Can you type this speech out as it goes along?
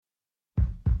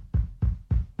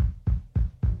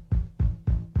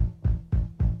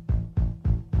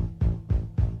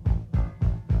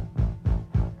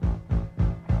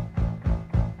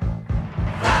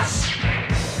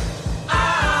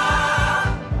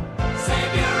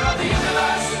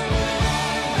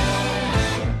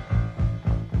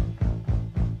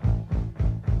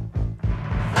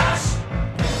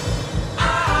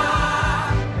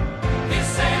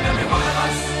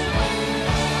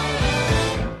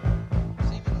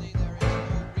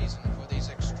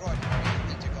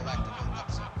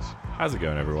How's it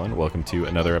going, everyone? Welcome to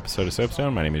another episode of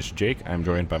Soapstone. My name is Jake. I'm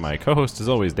joined by my co-host, as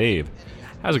always, Dave.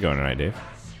 How's it going tonight, Dave?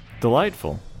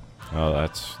 Delightful. Oh,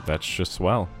 that's just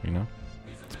swell, you know?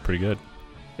 It's pretty good.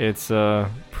 It's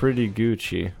pretty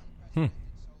Gucci.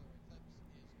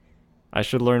 I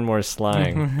should learn more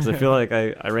slang, because I feel like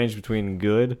I range between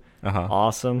good,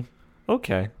 awesome,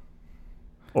 okay.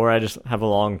 Or I just have a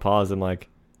long pause and like,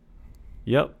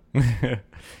 yep.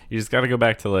 You just got to go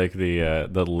back to like the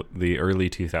early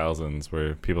 2000s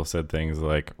where people said things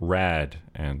like rad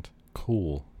and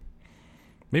cool.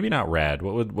 Maybe not rad.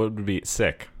 What would be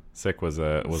sick? Sick was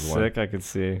one. Sick, I could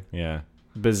see. Yeah.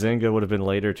 Bazinga would have been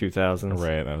later 2000s.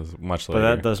 Right, that was much later.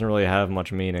 But that doesn't really have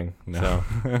much meaning. No.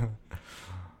 So.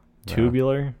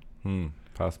 Tubular?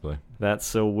 Possibly. That's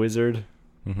so wizard.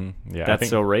 Mm-hmm. Yeah, That's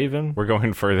so Raven. We're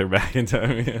going further back in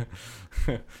time.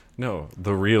 Yeah. No,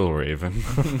 the real Raven.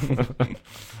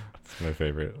 It's my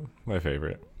favorite.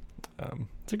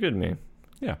 It's a good meme.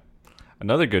 Yeah.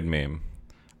 Another good meme.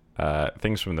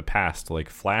 Things from the past, like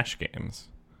Flash games,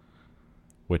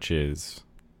 which is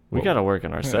we got to work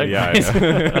on our segment. Yeah,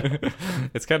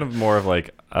 it's kind of more of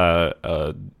like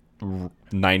a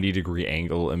 90-degree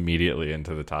angle immediately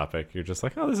into the topic. You're just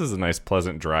like, oh, this is a nice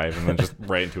pleasant drive, and then just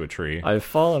right into a tree. I've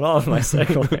fallen off my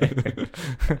Segway.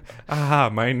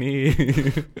 My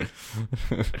knee.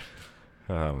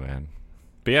 Oh man.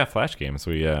 But yeah, Flash games.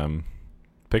 We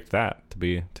picked that to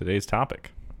be today's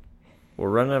topic. We're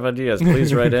running out of ideas.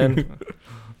 Please write in.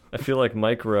 I feel like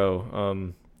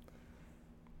micro.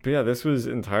 But yeah, this was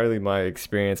entirely my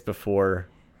experience before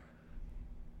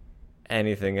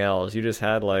anything else. You just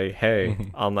had like, hey,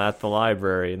 I'm at the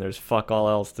library and there's fuck all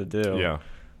else to do. Yeah.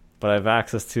 But I have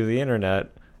access to the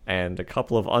internet and a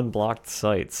couple of unblocked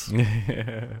sites.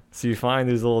 So you find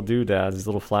these little doodads, these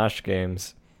little Flash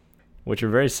games, which are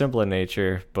very simple in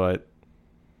nature, but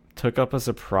took up a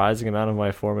surprising amount of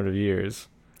my formative years.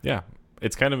 Yeah.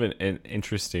 It's kind of an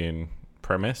interesting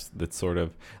premise that's sort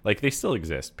of like they still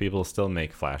exist. People still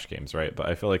make Flash games, right? But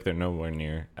I feel like they're nowhere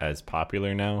near as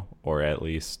popular now, or at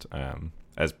least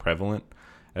as prevalent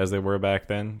as they were back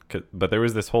then. But there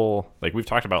was this whole, like, we've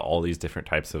talked about all these different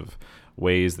types of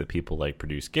ways that people like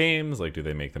produce games. Like, do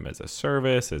they make them as a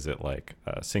service? Is it like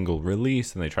a single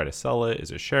release and they try to sell it? Is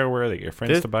it shareware? They get your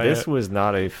friends to buy it? This was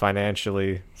not a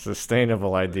financially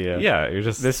sustainable idea. Yeah, you're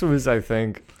just... This was, I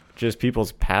think, just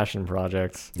people's passion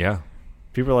projects. Yeah.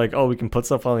 People are like, oh, we can put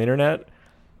stuff on the internet,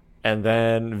 and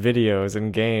then videos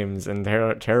and games and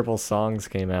terrible songs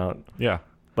came out. Yeah.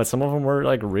 But some of them were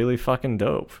like really fucking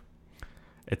dope.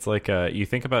 It's like you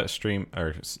think about Steam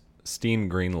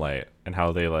Greenlight and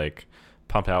how they like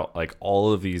pump out like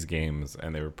all of these games,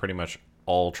 and they were pretty much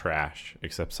all trash,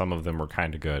 except some of them were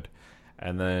kind of good.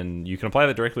 And then you can apply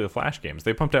that directly to Flash games.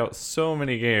 They pumped out so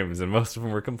many games, and most of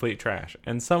them were complete trash,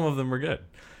 and some of them were good.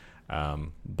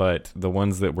 But the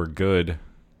ones that were good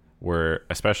were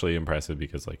especially impressive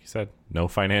because, like you said, no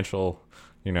financial,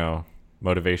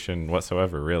 motivation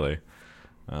whatsoever, really.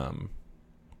 It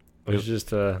was just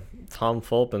Tom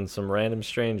Fulp and some random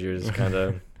strangers kind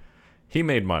of... He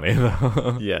made money,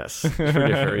 though. Yes, for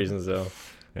different reasons, though.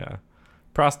 Yeah.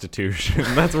 Prostitution.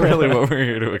 That's really what we're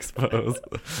here to expose.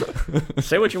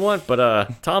 Say what you want,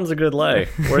 but Tom's a good lay.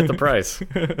 Worth the price.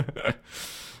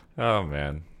 Oh,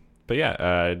 man. But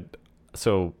yeah,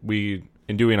 so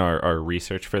in doing our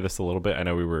research for this a little bit, I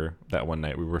know that one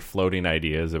night we were floating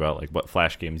ideas about like what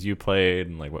Flash games you played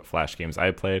and like what Flash games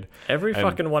I played. Every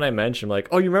fucking one I mentioned, like,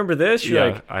 oh, you remember this?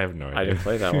 You're like, I have no idea. I didn't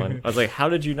play that one. I was like, how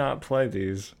did you not play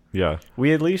these? Yeah.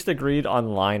 We at least agreed on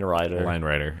Line Rider. Line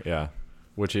Rider, yeah.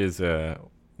 Which is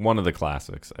one of the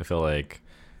classics. I feel like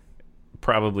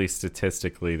probably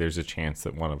statistically there's a chance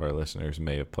that one of our listeners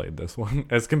may have played this one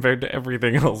as compared to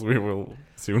everything else we will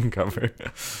soon cover.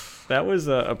 That was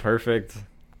a perfect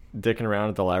dicking around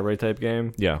at the library type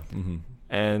game. Yeah. Mm-hmm.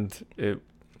 And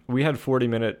we had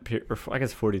 40-minute, or I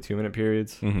guess 42-minute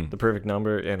periods, the perfect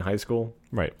number in high school.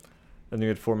 Right. And you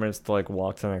had 4 minutes to like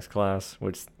walk to the next class,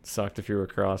 which sucked if you were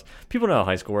across. People know how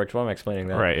high school works. Why am I explaining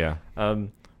that? Right, yeah. The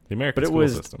American school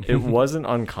system. It wasn't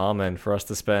uncommon for us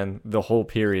to spend the whole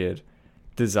period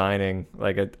designing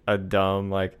like a dumb,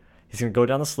 like, he's going to go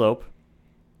down the slope,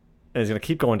 and he's going to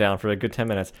keep going down for a good 10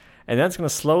 minutes, and then it's going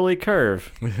to slowly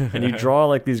curve, and you draw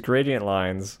like these gradient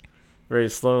lines very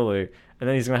slowly, and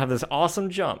then he's going to have this awesome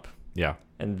jump. Yeah.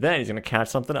 And then he's going to catch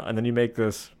something up, and then you make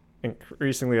this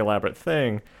increasingly elaborate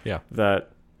thing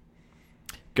that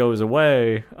goes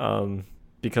away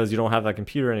because you don't have that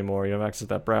computer anymore. You don't have access to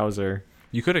that browser.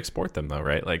 You could export them, though,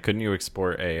 right? Like, couldn't you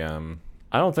export a...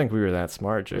 I don't think we were that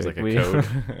smart, Jake. It was like a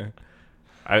code.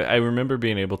 I remember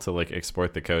being able to like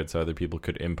export the code so other people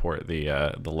could import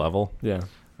the level. Yeah.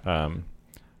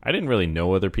 I didn't really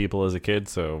know other people as a kid,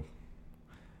 so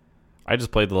I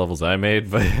just played the levels I made,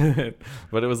 but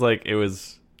it was like it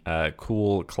was a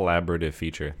cool collaborative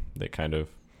feature that kind of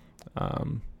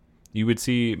you would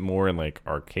see more in like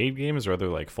arcade games or other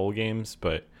like full games,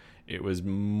 but it was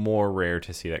more rare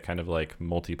to see that kind of like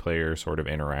multiplayer sort of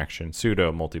interaction,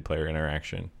 pseudo multiplayer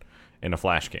interaction in a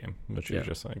Flash game, which was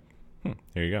just like,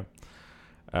 here you go.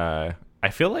 I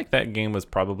feel like that game was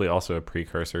probably also a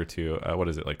precursor to what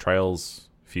is it, like Trials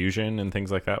Fusion and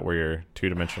things like that, where you're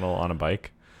 2-dimensional on a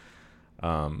bike.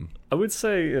 I would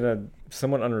say in a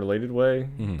somewhat unrelated way,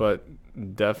 but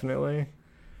definitely,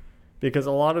 because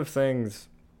a lot of things,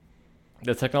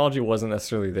 the technology wasn't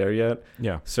necessarily there yet.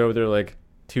 Yeah. So they're like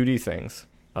 2D things,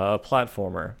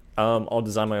 platformer. I'll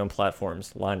design my own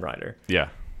platforms, Line Rider. Yeah.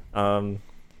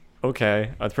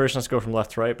 Okay, the person has to go from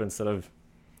left to right, but instead of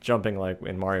jumping like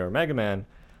in Mario or Mega Man,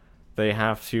 they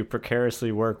have to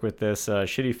precariously work with this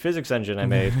shitty physics engine I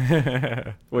made,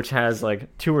 which has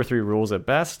like 2 or 3 rules at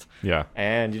best. Yeah.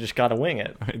 And you just gotta wing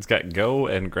it. It's got go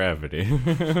and gravity.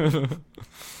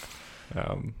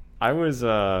 I was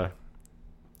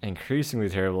increasingly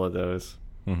terrible at those.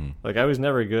 Mm-hmm. Like I was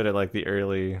never good at like the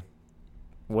early.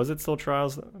 Was it still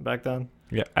Trials back then?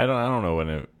 Yeah, I don't know when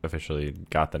it officially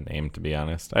got the name, to be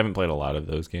honest. I haven't played a lot of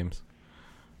those games,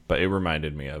 but it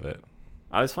reminded me of it.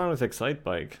 I was fine with Excite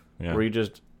Bike, Yeah. where you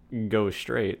just go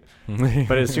straight.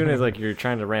 But as soon as like you're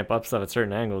trying to ramp up stuff at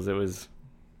certain angles, it was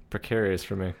precarious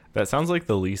for me. That sounds like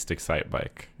the least Excite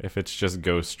Bike, if it's just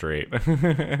go straight.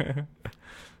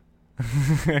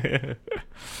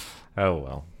 Oh,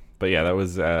 well. But yeah, that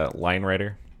was Line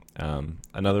Rider.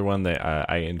 Another one that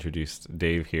I introduced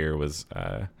Dave here was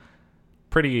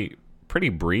pretty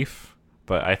brief,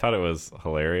 but I thought it was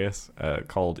hilarious,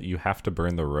 called You Have to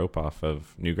Burn the Rope Off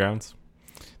of Newgrounds.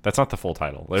 That's not the full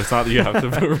title. It's not You Have to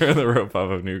Burn the Rope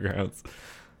Off of Newgrounds.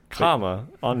 Comma,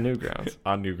 on Newgrounds.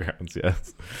 On Newgrounds,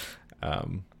 yes.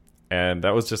 And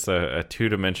that was just a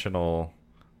 2-dimensional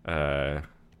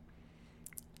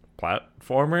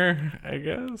platformer, I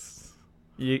guess.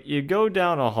 You go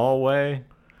down a hallway.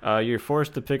 You're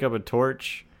forced to pick up a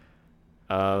torch.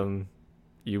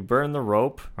 You burn the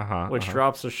rope, which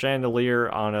drops a chandelier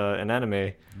on an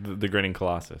enemy. The Grinning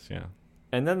Colossus, yeah.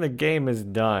 And then the game is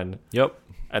done. Yep.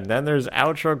 And then there's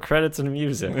outro credits and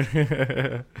music.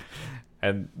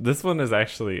 And this one is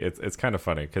actually, it's kind of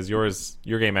funny, because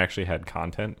your game actually had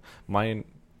content. Mine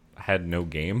had no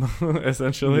game,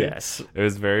 essentially. Yes. It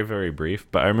was very, very brief.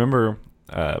 But I remember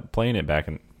playing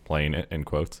it in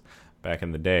quotes back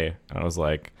in the day, and I was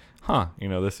like,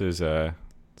 this is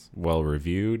well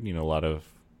reviewed, a lot of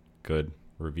good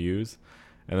reviews.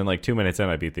 And then like 2 minutes in,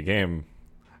 I beat the game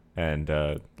and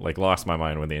lost my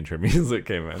mind when the intro music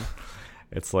came in.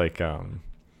 It's like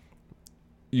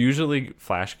usually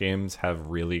Flash games have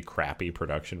really crappy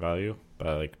production value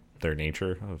by like their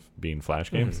nature of being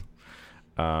Flash games.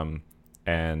 And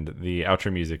the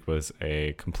outro music was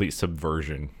a complete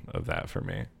subversion of that for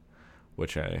me,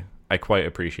 which I quite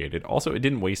appreciated. Also, it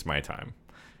didn't waste my time.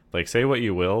 Like, say what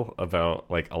you will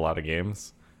about like a lot of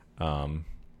games, and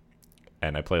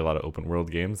I play a lot of open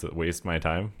world games that waste my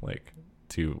time, like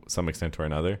to some extent or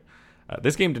another.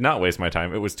 This game did not waste my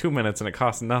time. It was 2 minutes and it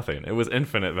cost nothing. It was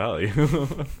infinite value.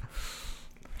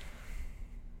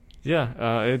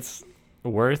 Yeah, it's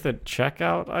worth a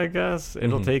checkout, I guess.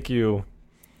 It'll take you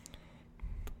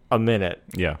a minute.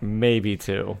 Yeah. Maybe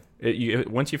 2.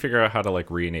 Once you figure out how to like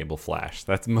re-enable Flash,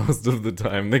 that's most of the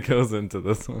time that goes into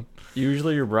this one.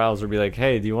 Usually your browser will be like,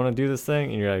 hey, do you want to do this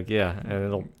thing? And you're like, yeah,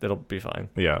 and it'll be fine.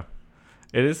 Yeah.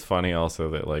 It is funny also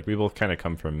that like we both kind of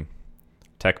come from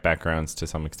tech backgrounds to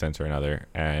some extent or another,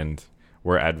 and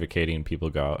we're advocating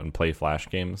people go out and play Flash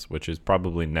games, which has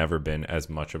probably never been as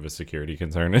much of a security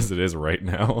concern as it is right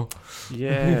now.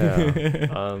 Yeah.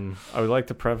 I would like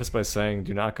to preface by saying,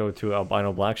 do not go to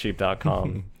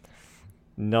albinoblacksheep.com.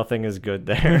 Nothing is good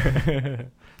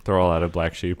there. They're all out of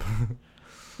Black Sheep.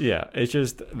 Yeah, it's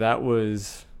just that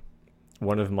was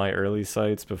one of my early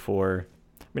sites before.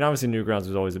 I mean, obviously Newgrounds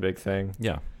was always a big thing.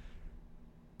 Yeah.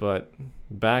 But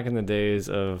back in the days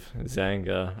of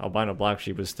Zanga, Albino Black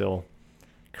Sheep was still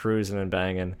cruising and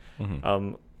banging.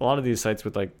 A lot of these sites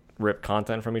would like rip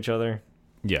content from each other.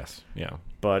 Yes. Yeah.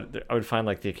 But I would find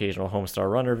like the occasional Homestar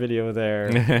Runner video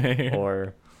there,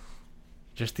 or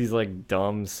just these like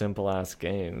dumb, simple ass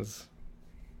games.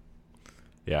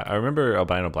 Yeah, I remember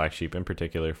Albino Black Sheep in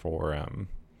particular for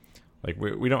like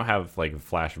we don't have like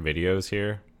Flash videos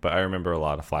here, but I remember a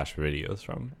lot of Flash videos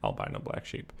from Albino Black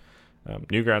Sheep.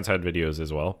 Newgrounds had videos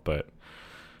as well, but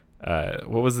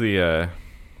what was the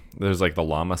there's like the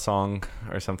llama song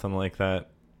or something like that.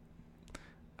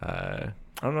 I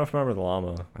don't know if I remember the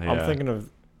llama. Yeah. I'm thinking of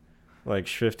like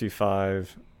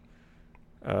 55.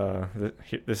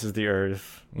 This is the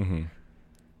Earth. Mm-hmm.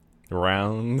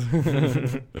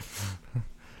 Round.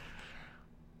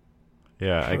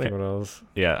 Yeah, I think what else?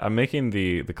 Yeah, I'm making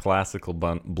the classical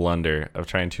blunder of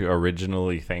trying to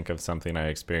originally think of something I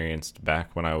experienced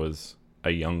back when I was a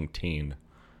young teen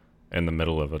in the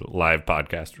middle of a live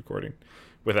podcast recording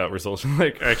without results,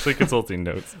 like actually consulting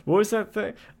notes. What was that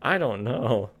thing? I don't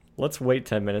know. Let's wait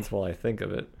 10 minutes while I think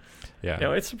of it. Yeah.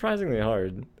 It's surprisingly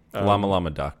hard. Llama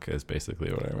Llama Duck is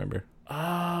basically what I remember.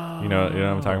 Oh. You know what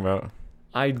I'm talking about?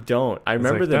 I don't. I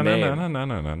remember the name.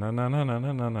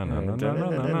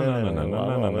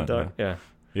 Yeah.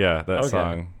 Yeah, that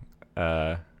song.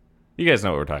 You guys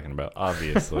know what we're talking about,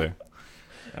 obviously.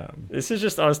 This is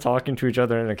just us talking to each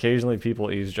other, and occasionally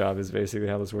people eavesdrop is basically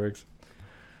how this works.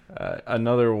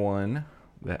 Another one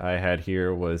that I had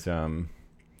here was, and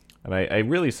I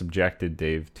really subjected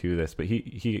Dave to this, but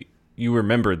you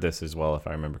remembered this as well, if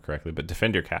I remember correctly, but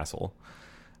Defend Your Castle.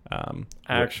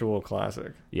 Actual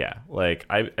classic. Yeah, like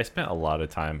I spent a lot of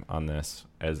time on this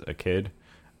as a kid,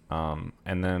 and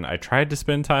then I tried to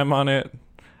spend time on it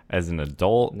as an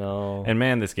adult. No. And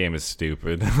man, this game is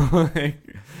stupid.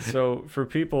 So for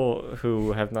people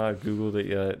who have not Googled it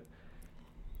yet,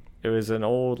 it was an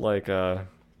old like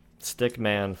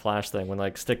Stickman Flash thing when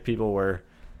like stick people were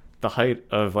the height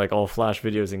of like all Flash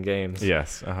videos and games.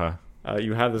 Yes.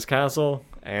 You have this castle,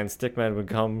 and stickmen would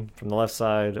come from the left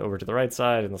side over to the right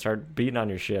side, and they'll start beating on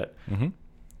your shit. Mm-hmm.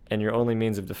 And your only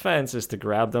means of defense is to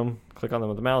grab them, click on them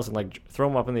with the mouse, and like throw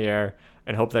them up in the air,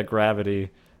 and hope that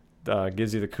gravity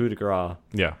gives you the coup de grace.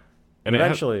 Yeah. And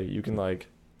eventually, you can like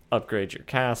upgrade your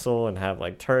castle and have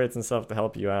like turrets and stuff to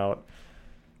help you out.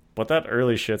 But that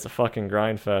early shit's a fucking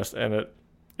grind fest, and it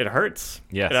hurts.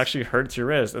 Yes. It actually hurts your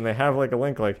wrist, and they have like a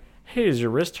link like, "Hey, does your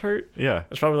wrist hurt?" Yeah.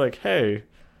 It's probably like, "Hey."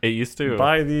 It used to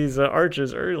buy these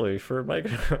arches early for Mike.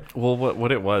 Well,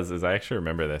 what it was is I actually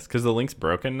remember this because the link's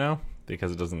broken now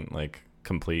because it doesn't like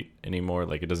complete anymore.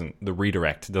 Like the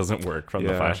redirect doesn't work from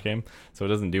the Flash game, so it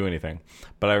doesn't do anything.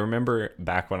 But I remember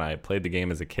back when I played the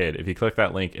game as a kid, if you click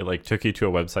that link, it like took you to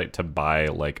a website to buy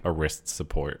like a wrist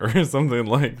support or something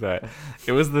like that.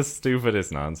 It was the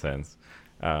stupidest nonsense.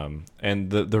 And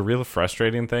the real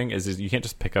frustrating thing is you can't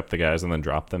just pick up the guys and then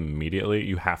drop them immediately.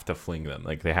 You have to fling them.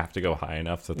 Like they have to go high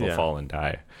enough that they'll fall and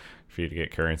die for you to get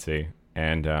currency.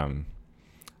 And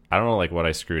I don't know like what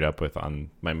I screwed up with on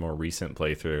my more recent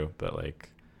playthrough, but like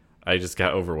I just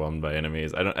got overwhelmed by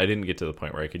enemies. I didn't get to the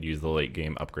point where I could use the late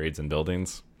game upgrades and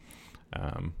buildings.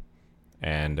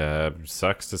 And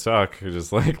sucks to suck. I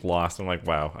just like lost. I'm like,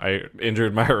 wow, I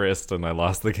injured my wrist and I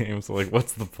lost the game. So like,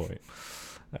 what's the point?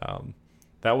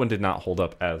 That one did not hold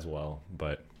up as well,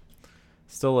 but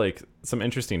still like some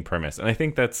interesting premise. And I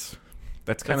think that's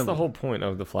kind of the whole point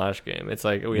of the Flash game. It's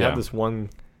like we have this one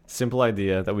simple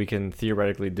idea that we can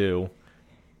theoretically do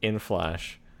in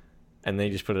Flash, and then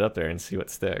you just put it up there and see what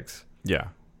sticks. Yeah.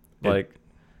 Like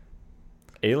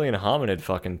Alien Hominid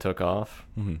fucking took off,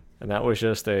 and that was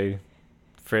just a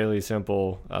fairly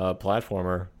simple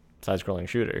platformer side-scrolling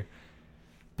shooter.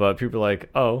 But people are like,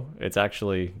 oh, it's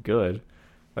actually good.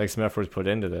 Like some effort was put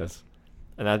into this,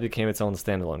 and that became its own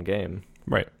standalone game,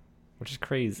 right? Which is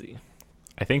crazy.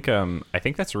 I think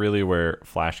that's really where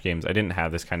Flash games. I didn't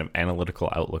have this kind of analytical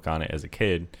outlook on it as a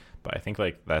kid, but I think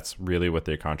like that's really what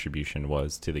their contribution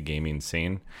was to the gaming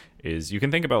scene. Is you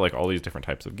can think about like all these different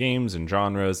types of games and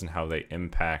genres and how they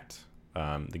impact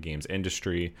the games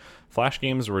industry. Flash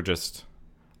games were just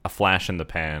a flash in the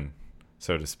pan,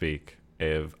 so to speak,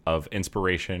 of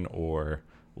inspiration or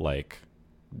like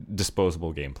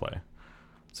disposable gameplay.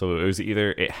 So it was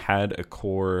either it had a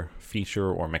core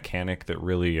feature or mechanic that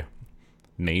really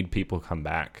made people come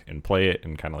back and play it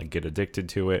and kind of like get addicted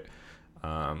to it,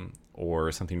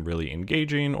 or something really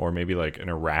engaging, or maybe like an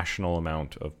irrational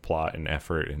amount of plot and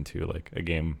effort into like a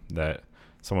game that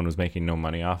someone was making no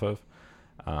money off of,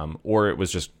 or it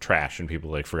was just trash and people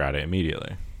like forgot it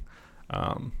immediately.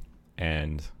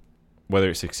 And whether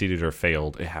it succeeded or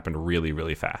failed, it happened really,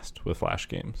 really fast with Flash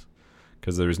games.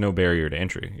 Because there's no barrier to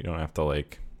entry. You don't have to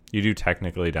you do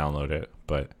technically download it,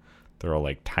 but they're all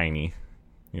like tiny,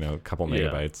 a couple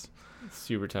megabytes. It's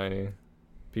super tiny.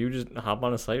 But you just hop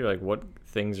on a site, you're like, what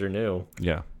things are new?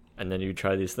 Yeah. And then you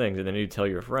try these things, and then you tell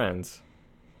your friends,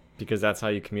 because that's how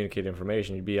you communicate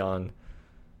information. You'd be on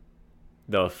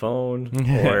the phone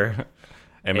or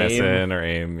MSN or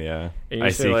AIM, yeah. And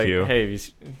you say like, hey, you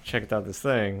checked out this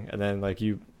thing, and then like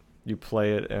you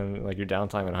play it in like your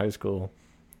downtime in high school.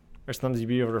 Or sometimes you'd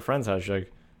be over to a friend's house, you're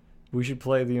like, we should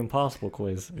play the impossible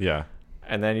quiz. Yeah.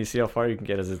 And then you see how far you can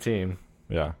get as a team.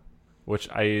 Yeah. Which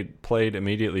I played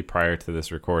immediately prior to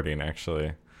this recording,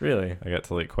 actually. Really? I got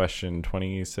to like question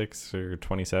 26 or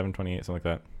 27, 28, something like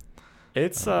that.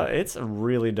 It's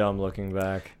really dumb looking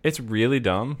back. It's really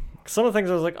dumb. Some of the things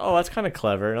I was like, oh, that's kind of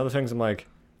clever, and other things I'm like,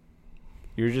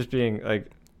 you're just being like,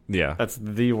 Yeah. that's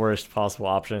the worst possible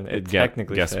option. It Guess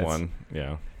technically guess fits. one.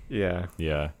 Yeah. Yeah.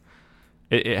 Yeah.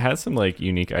 It has some like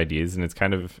unique ideas, and it's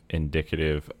kind of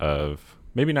indicative of,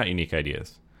 maybe not unique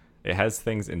ideas. It has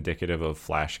things indicative of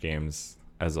Flash games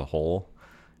as a whole.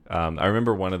 I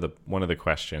remember one of the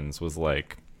questions was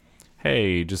like,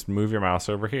 hey, just move your mouse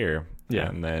over here. Yeah.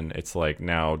 And then it's like,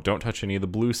 now don't touch any of the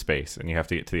blue space, and you have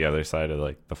to get to the other side of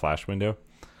like the Flash window.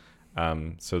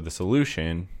 So the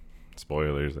solution,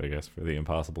 spoilers, I guess, for the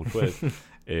impossible quiz,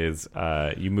 is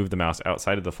you move the mouse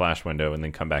outside of the Flash window and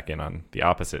then come back in on the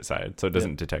opposite side, so it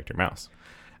doesn't detect your mouse.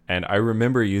 And I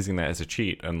remember using that as a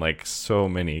cheat in like so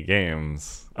many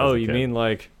games. Oh, you mean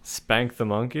like Spank the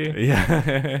Monkey?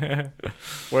 Yeah.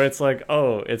 Where it's like,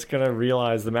 oh, it's going to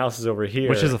realize the mouse is over here.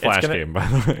 Which is a Flash game, by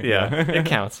the way. Yeah, it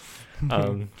counts.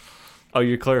 Oh,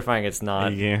 you're clarifying it's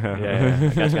not. Yeah.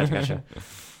 Yeah. Gotcha.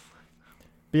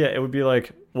 But yeah, it would be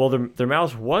like, well, their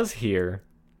mouse was here,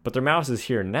 but their mouse is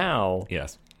here now.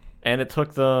 Yes. And it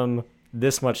took them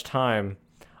this much time.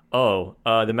 Oh,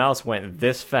 the mouse went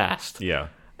this fast. Yeah.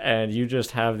 And you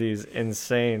just have these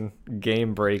insane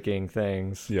game-breaking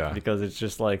things. Yeah. Because it's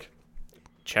just like,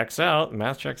 checks out,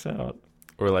 math checks out.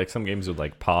 Or like some games would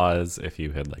like pause if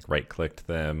you had like right-clicked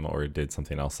them or did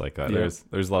something else like that. Yeah.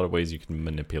 There's a lot of ways you can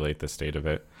manipulate the state of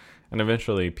it. And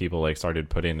eventually people like started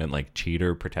putting in like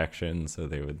cheater protection, so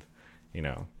they would,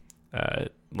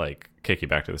 like kick you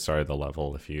back to the start of the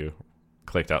level if you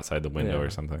clicked outside the window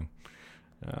or something.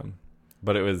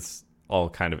 But it was all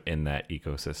kind of in that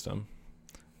ecosystem,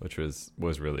 which was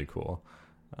really cool.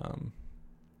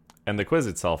 And the quiz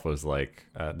itself was like,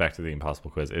 back to the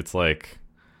impossible quiz, it's like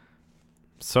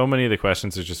so many of the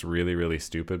questions are just really, really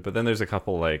stupid, but then there's a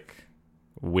couple like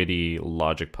witty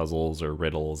logic puzzles or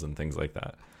riddles and things like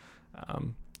that,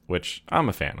 which I'm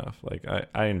a fan of. Like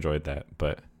I enjoyed that,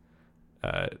 but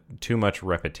too much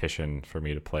repetition for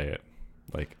me to play it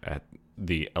like at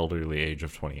the elderly age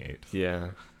of 28. Yeah.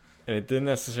 And it didn't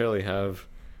necessarily have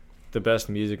the best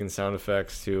music and sound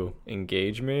effects to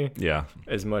engage me. Yeah.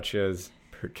 As much as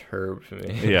perturbed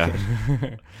me. Yeah.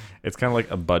 It's kind of like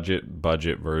a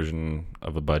budget version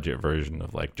of a budget version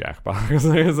of like Jackbox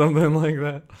or something like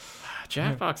that.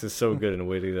 Jackbox is so good and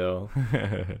witty though.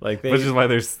 Like which is why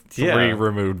there's three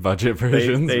removed budget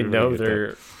versions. They know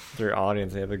their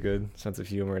audience. They have a good sense of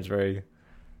humor. It's very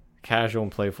casual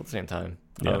and playful at the same time.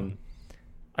 Yeah.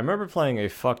 I remember playing a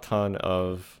fuck ton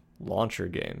of launcher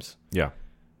games. Yeah.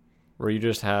 Where you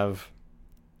just have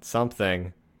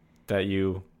something that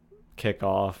you kick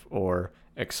off or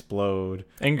explode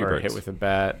Angry or Birds. hit with a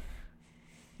bat.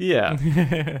 Yeah.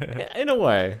 In a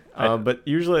way. But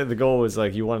usually the goal was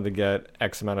like you wanted to get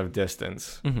X amount of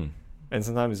distance. Mm-hmm. And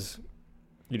sometimes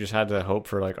you just had to hope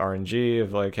for like RNG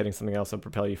of like hitting something else that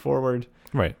propel you forward.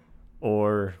 Right.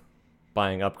 Or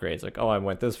buying upgrades. Like, oh, I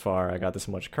went this far. I got this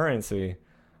much currency.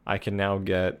 I can now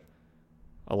get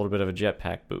a little bit of a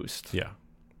jetpack boost. Yeah.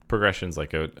 Progression's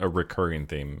like a recurring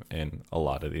theme in a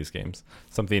lot of these games.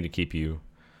 Something to keep you...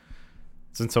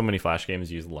 Since so many Flash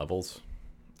games use levels,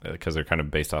 because they're kind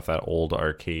of based off that old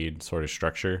arcade sort of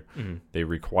structure, they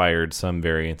required some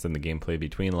variance in the gameplay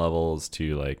between levels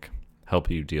to like help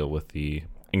you deal with the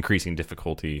increasing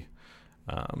difficulty,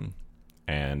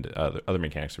 and other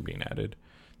mechanics are being added.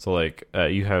 So like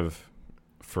you have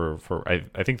I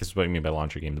think this is what you mean by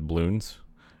launcher games. Bloons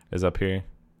is up here.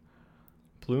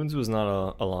 Bloons was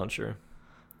not a launcher.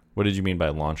 What did you mean by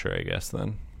launcher, I guess,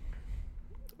 then?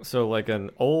 So like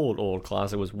an old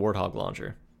classic was Warthog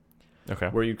launcher. Okay.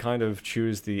 Where you kind of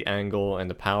choose the angle and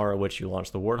the power at which you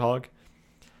launch the Warthog,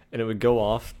 and it would go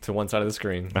off to one side of the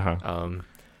screen. Uh-huh. And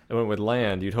when it would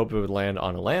land, you'd hope it would land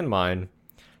on a landmine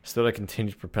so that it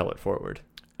continued to propel it forward.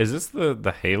 Is this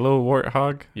the Halo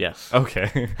Warthog? Yes.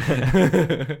 Okay.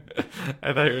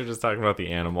 I thought you were just talking about the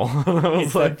animal.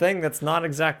 It's like, a thing that's not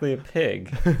exactly a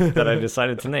pig that I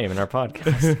decided to name in our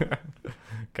podcast.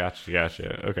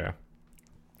 Gotcha. Okay.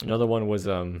 Another one was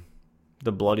the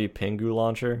Bloody Pingu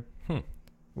launcher,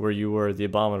 where you were the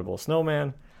abominable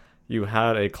snowman. You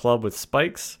had a club with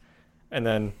spikes, and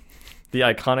then the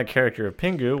iconic character of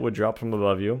Pingu would drop from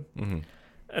above you,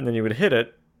 and then you would hit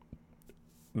it,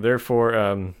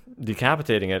 therefore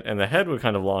decapitating it, and the head would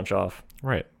kind of launch off.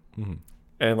 Right.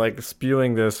 And like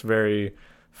spewing this very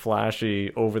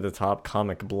flashy, over-the-top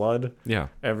comic blood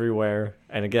everywhere.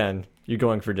 And again, you're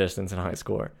going for distance and high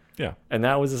score. Yeah. And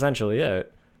that was essentially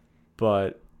it.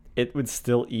 But it would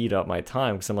still eat up my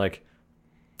time because I'm like,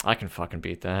 I can fucking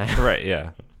beat that. Right,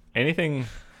 yeah. Anything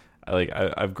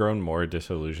I've grown more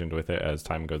disillusioned with it as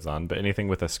time goes on. But anything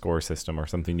with a score system or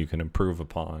something you can improve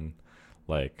upon,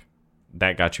 like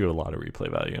that got you a lot of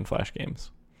replay value in Flash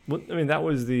games. Well, I mean, that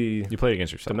was You play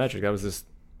against the yourself. metric. That was this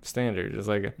standard. It's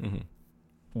like, Mm-hmm.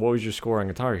 what was your score on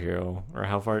Guitar Hero, or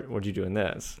how far what'd you do in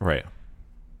this? Right.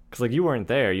 Because like you weren't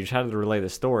there. You just had to relay the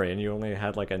story, and you only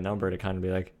had like a number to kind of be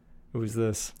like, who's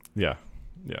this? Yeah.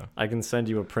 Yeah. I can send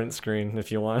you a print screen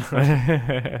if you want.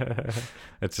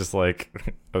 It's just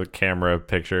like a camera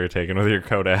picture taken with your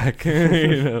Kodak,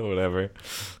 whatever.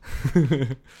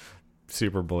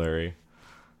 Super blurry.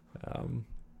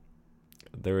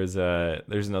 There's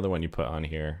another one you put on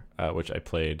here, which I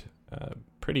played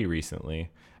pretty recently,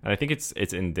 and I think it's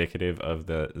indicative of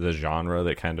the genre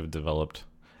that kind of developed.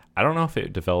 I don't know if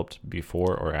it developed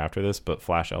before or after this, but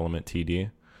Flash Element TD.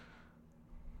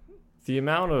 The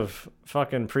amount of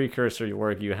fucking precursor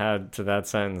work you had to that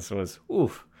sentence was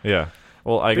oof. Yeah.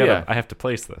 Well, I have to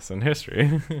place this in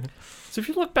history. So if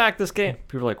you look back this game,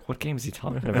 people are like, what game is he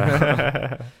talking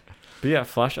about? But yeah,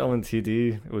 Flash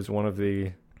LNTD was one of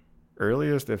the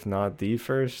earliest, if not the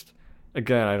first.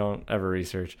 Again, I don't ever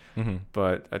research,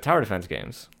 but tower defense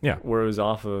games. Yeah. Where it was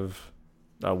off of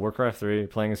Warcraft 3,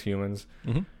 playing as humans.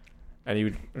 And you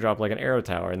would drop like an arrow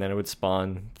tower, and then it would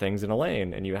spawn things in a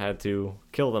lane, and you had to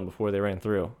kill them before they ran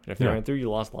through. And if they ran through, you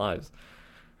lost lives.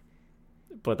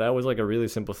 But that was like a really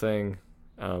simple thing.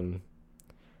 And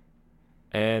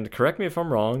correct me if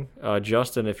I'm wrong,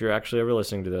 Justin, if you're actually ever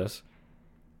listening to this,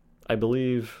 I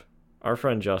believe our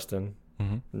friend Justin,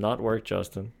 not work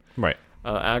Justin, Right.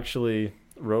 actually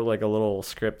wrote like a little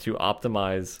script to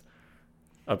optimize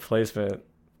a placement,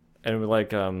 and it would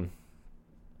like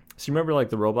so you remember like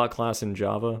the robot class in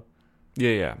Java?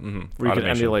 Yeah. Where you could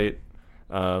emulate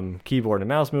keyboard and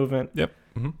mouse movement. Yep.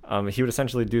 He would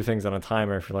essentially do things on a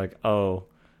timer for like,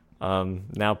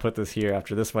 now put this here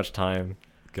after this much time.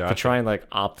 Gotcha. To try and like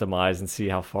optimize and see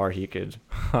how far he could.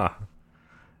 Huh.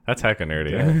 That's hecka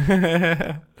nerdy.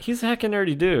 Yeah. He's a hecka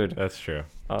nerdy dude. That's true.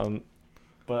 But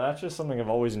that's just something I've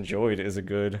always enjoyed is a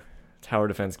good tower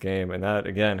defense game, and that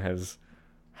again has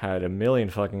had a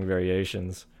million fucking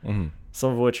variations.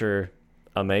 Some of which are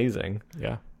amazing.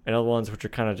 Yeah. And other ones which are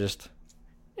kind of just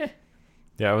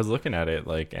Yeah, I was looking at it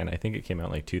and I think it came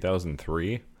out like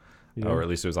 2003, or at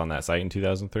least it was on that site in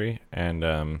 2003,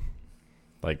 and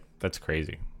that's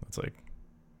crazy. That's like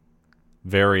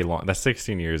very long. That's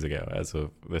 16 years ago as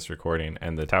of this recording,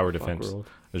 and the tower defense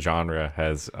genre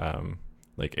has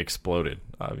exploded.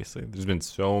 Obviously, there's been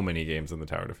so many games in the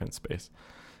tower defense space.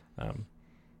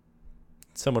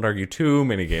 Some would argue too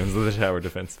many games in the tower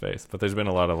defense space, but there's been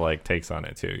a lot of takes on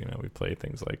it too. We played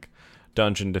things like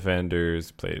Dungeon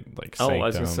Defenders, played Sanctum, I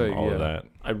was gonna say, all of that.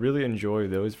 I really enjoy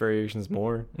those variations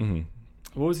more.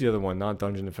 What was the other one? Not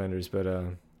Dungeon Defenders, but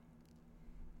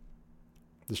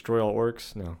Destroy All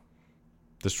Orcs? No.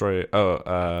 Destroy.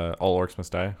 All Orcs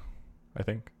Must Die, I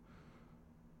think.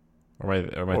 Or am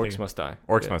I Orcs thinking? Must Die.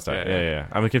 Orcs Must Die. Yeah.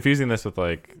 I'm confusing this with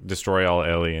Destroy All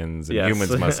Aliens and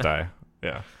Humans Must Die.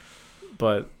 Yeah.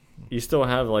 But you still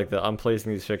have I'm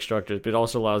placing these fixed structures, but it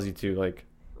also allows you to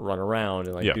run around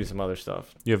and do some other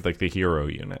stuff. You have the hero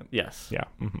unit. Yes. Yeah.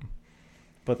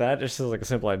 But that just is a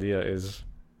simple idea.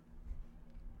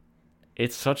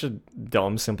 It's such a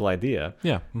dumb simple idea.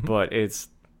 Yeah. But it's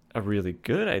a really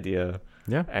good idea.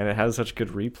 Yeah. And it has such good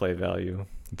replay value.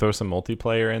 Throw some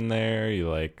multiplayer in there. You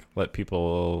let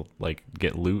people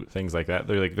get loot, things like that.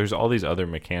 There's all these other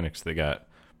mechanics that got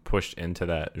pushed into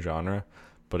that genre,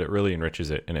 but it really enriches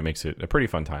it and it makes it a pretty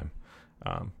fun time.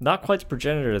 Not quite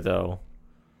progenitor though.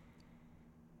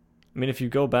 I mean, if you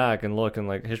go back and look in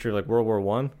history of World War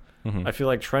One, I feel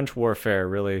like trench warfare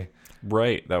really.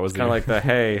 Right, that was kind of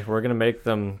hey, we're gonna make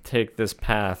them take this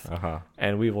path,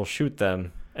 and we will shoot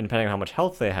them, and depending on how much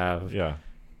health they have. Yeah.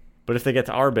 But if they get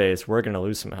to our base, we're gonna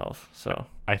lose some health. So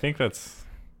I think that's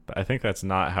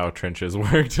not how trenches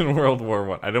worked in World War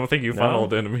One. I don't think you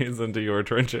funneled enemies into your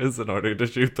trenches in order to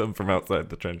shoot them from outside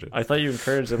the trenches. I thought you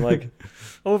encouraged them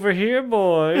over here,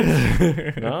 boys.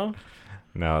 No.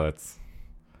 No, that's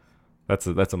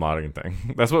a modern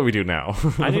thing. That's what we do now.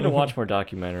 I need to watch more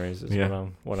documentaries.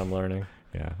 Is what I'm learning.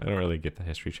 Yeah, I don't really get the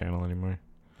History Channel anymore.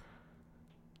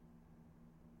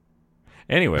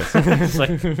 Anyways,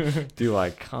 do I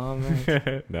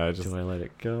comment? No, do I let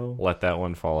it go? Let that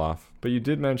one fall off. But you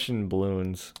did mention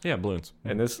balloons. Yeah, balloons.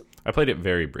 And this, I played it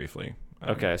very briefly.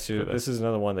 Okay, so this is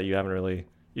another one that you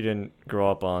didn't grow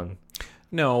up on.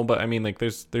 No, but I mean,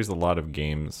 there's a lot of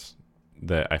games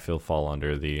that I feel fall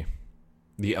under the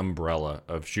umbrella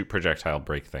of shoot projectile,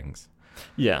 break things.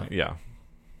 Yeah. Yeah.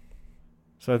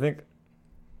 So I think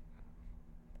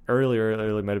earlier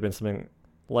might have been something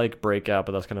like Breakout,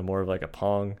 but that's kind of more of like a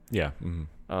Pong. Yeah.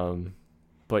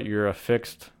 But you're a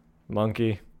fixed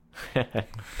monkey.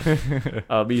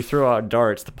 But you throw out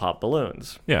darts to pop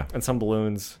balloons. Yeah. And some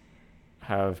balloons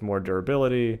have more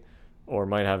durability or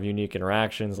might have unique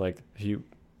interactions. Like if you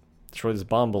destroy this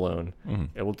bomb balloon,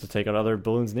 able to take out other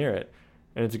balloons near it.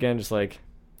 And it's again just like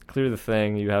clear the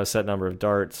thing. You have a set number of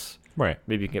darts. Right.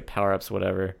 Maybe you can get power-ups,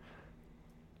 whatever.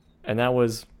 And that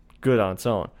was good on its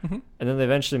own. And then they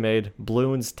eventually made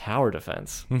Bloons Tower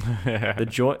Defense.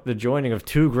 The joining of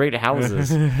two great houses.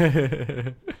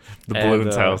 The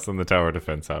Bloons house and the Tower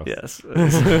Defense house. Yes.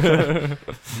 But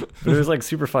it was like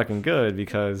super fucking good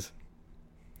because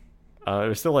it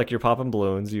was still like you're popping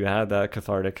balloons. You had that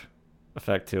cathartic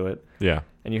effect to it. Yeah.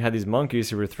 And you had these monkeys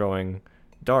who were throwing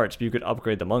darts, but you could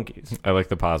upgrade the monkeys. I like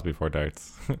the pause before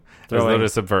darts. There's no to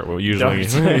subvert what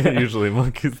usually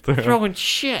monkeys throw. Throwing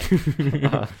shit.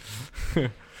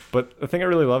 But the thing I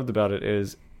really loved about it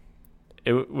is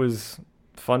it was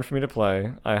fun for me to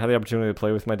play. I had the opportunity to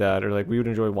play with my dad, or like we would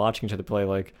enjoy watching each other play.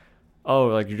 Like, oh,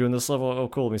 like you're doing this level. Oh,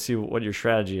 cool. Let me see what your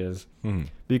strategy is.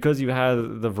 Because you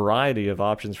had the variety of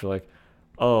options for like,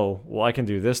 oh, well, I can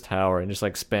do this tower and just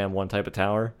like spam one type of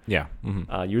tower. Yeah.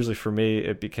 Usually for me,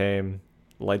 it became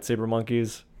lightsaber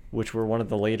monkeys, which were one of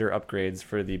the later upgrades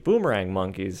for the boomerang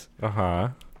monkeys.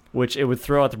 Which it would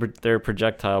throw out their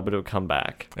projectile, but it would come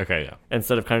back. Okay, yeah.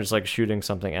 Instead of kind of just like shooting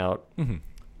something out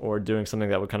or doing something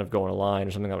that would kind of go in a line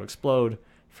or something that would explode.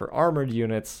 For armored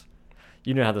units,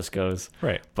 you know how this goes.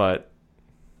 Right. But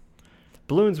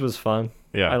balloons was fun.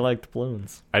 Yeah. I liked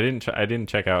balloons. I didn't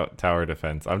check out Tower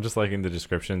Defense. I'm just liking the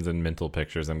descriptions and mental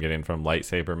pictures I'm getting from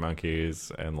lightsaber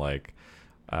monkeys and like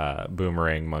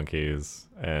boomerang monkeys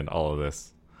and all of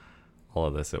this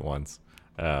at once.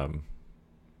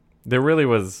 There really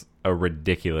was a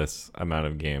ridiculous amount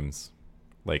of games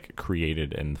like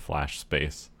created in Flash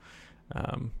space.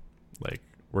 Like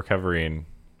we're covering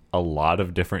a lot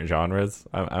of different genres.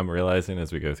 I'm realizing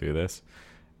as we go through this,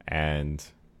 and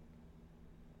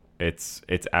it's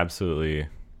absolutely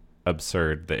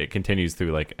absurd that it continues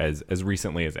through like as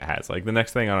recently as it has. Like the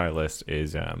next thing on our list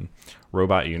is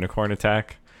Robot Unicorn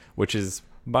Attack, which is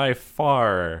by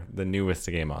far the newest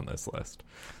game on this list.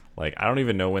 Like I don't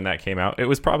even know when that came out. It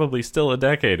was probably still a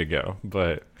decade ago,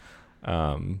 but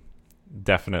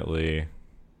definitely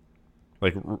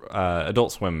like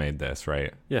Adult Swim made this,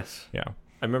 right? Yes. Yeah.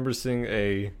 I remember seeing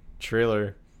a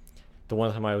trailer the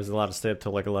one time I was allowed to stay up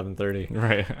till like 11:30.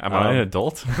 Right. Am I an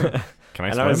adult? Can I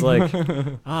and swim? I was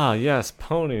like, yes,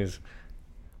 ponies.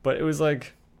 But it was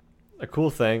like a cool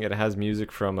thing. It has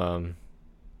music from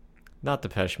not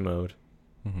Depeche Mode.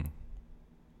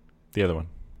 The other one.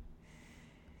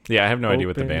 Yeah, I have no idea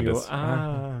what the band is.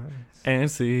 Eyes.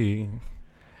 And see,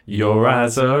 your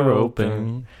eyes are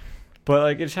open. But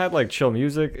like it just had like chill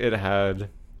music. It had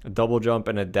a double jump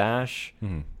and a dash.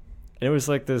 And it was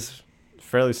like this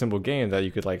fairly simple game that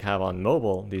you could like have on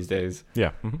mobile these days.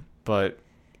 Yeah. But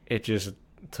it just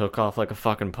took off like a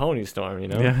fucking pony storm, you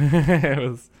know? Yeah. It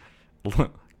was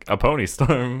a pony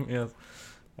storm. Yes.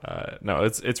 No,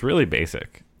 it's really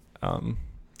basic.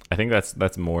 I think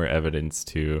that's more evidence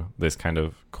to this kind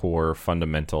of core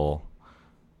fundamental,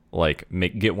 like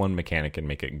get one mechanic and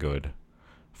make it good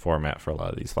format for a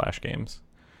lot of these Flash games.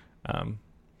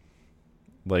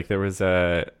 Like there was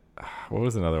what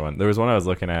was another one? There was one I was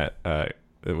looking at.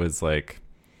 It was like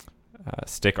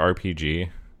Stick RPG,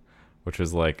 which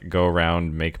was like go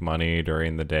around, make money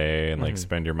during the day, and like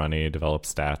spend your money, develop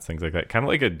stats, things like that. Kind of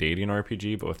like a dating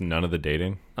RPG, but with none of the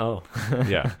dating. Oh,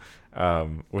 yeah.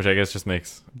 Which I guess just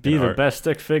makes be the best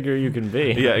stick figure you can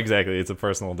be. Yeah, exactly. It's a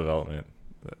personal development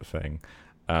thing.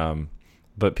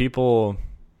 But people,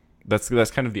 that's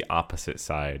kind of the opposite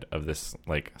side of this,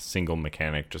 like single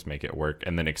mechanic, just make it work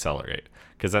and then accelerate.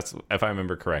 Because that's, if I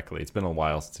remember correctly, it's been a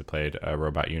while since I played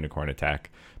Robot Unicorn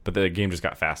Attack, but the game just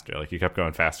got faster. Like you kept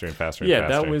going faster and faster and faster.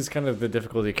 Yeah, that was kind of the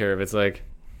difficulty curve. It's like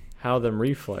how them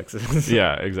reflexes.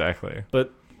 Yeah, exactly.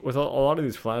 But with a lot of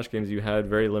these Flash games, you had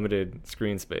very limited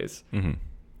screen space.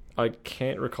 I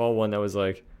can't recall one that was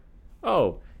like,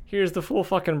 oh, here's the full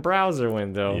fucking browser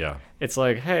window. Yeah. It's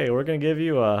like, hey, we're going to give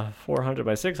you a 400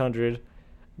 by 600.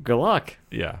 Good luck.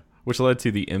 Yeah. Which led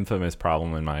to the infamous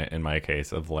problem in my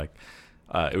case of like,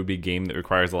 it would be a game that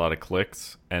requires a lot of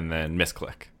clicks and then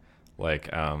misclick. Like,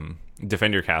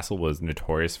 Defend Your Castle was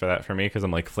notorious for that for me because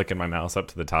I'm like flicking my mouse up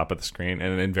to the top of the screen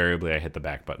and invariably I hit the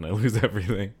back button. I lose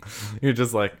everything. You're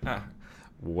just like,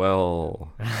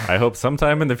 well, I hope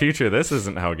sometime in the future this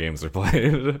isn't how games are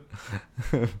played.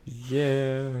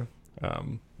 Yeah.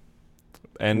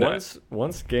 And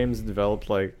once games developed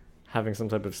like having some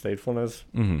type of statefulness,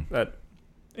 that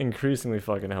increasingly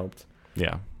fucking helped.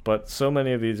 Yeah. But so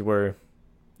many of these where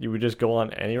you would just go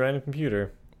on any random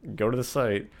computer, go to the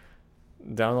site,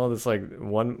 download this like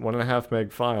 1.5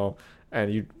 meg file,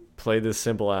 and you play this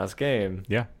simple ass game.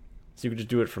 Yeah. So you could just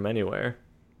do it from anywhere.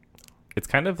 It's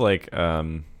kind of like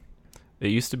it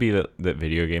used to be that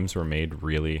video games were made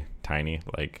really tiny.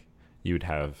 Like you'd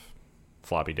have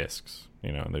floppy disks,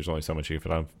 and there's only so much you can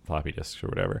fit on floppy disks or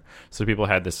whatever. So people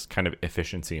had this kind of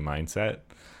efficiency mindset,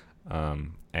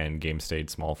 and games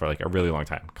stayed small for like a really long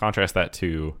time. Contrast that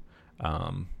to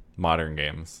modern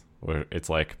games where it's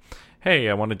like, hey,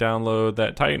 I want to download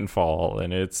that Titanfall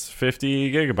and it's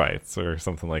 50 gigabytes or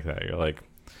something like that. You're like,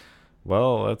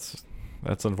 well,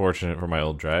 that's unfortunate for my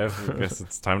old drive. I guess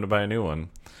it's time to buy a new one.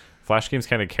 Flash games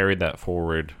kind of carried that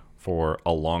forward for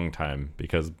a long time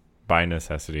because by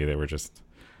necessity they were just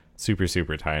super,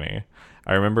 super tiny.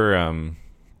 I remember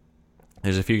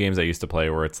there's a few games I used to play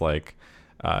where it's like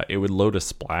it would load a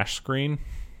splash screen.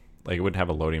 Like it wouldn't have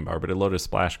a loading bar, but it loaded a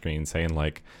splash screen saying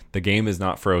like the game is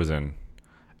not frozen.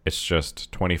 It's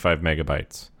just 25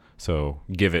 megabytes. So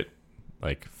give it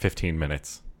like 15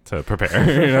 minutes to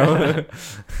prepare,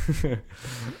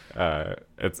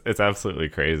 It's absolutely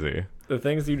crazy. The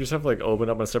things you just have to like open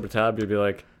up on a separate tab, you'd be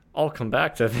like, I'll come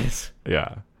back to this.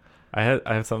 Yeah. I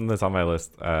have something that's on my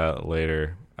list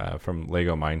later from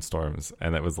Lego Mindstorms,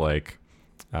 and it was like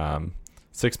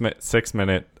 6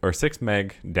 minute or 6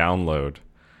 meg download.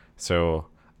 So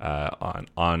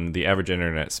on the average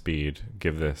internet speed,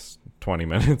 give this 20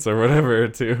 minutes or whatever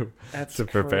to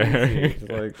prepare.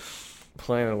 Like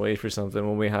plan and wait for something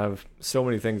when we have so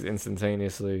many things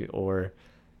instantaneously. Or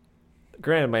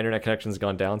granted, my internet connection's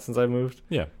gone down since I moved.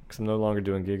 Yeah, because I'm no longer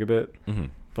doing gigabit. Mm-hmm.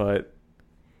 But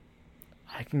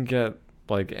I can get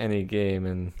like any game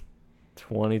in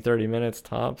 20-30 minutes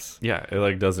tops. Yeah, it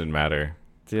like doesn't matter.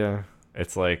 Yeah.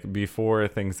 It's like before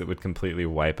things that would completely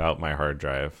wipe out my hard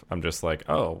drive, I'm just like,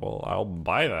 oh, well, I'll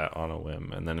buy that on a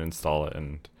whim and then install it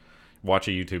and watch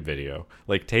a YouTube video.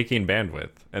 Like taking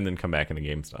bandwidth and then come back and the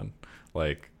game's done.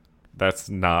 Like that's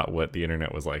not what the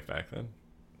internet was like back then.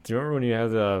 Do you remember when you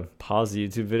had to pause the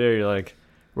YouTube video? You're like,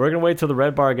 we're going to wait till the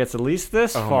red bar gets at least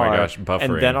this far. Oh my gosh, buffering.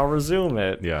 And then I'll resume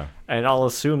it. Yeah. And I'll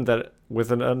assume that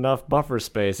with enough buffer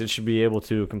space, it should be able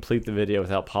to complete the video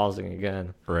without pausing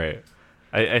again. Right.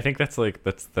 I think that's like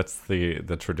that's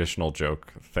the traditional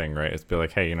joke thing, right? It's be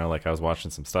like, hey, like I was watching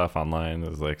some stuff online.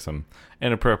 There's like some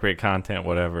inappropriate content,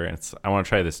 whatever. And I want to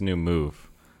try this new move.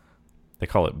 They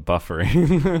call it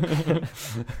buffering.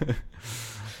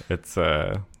 It's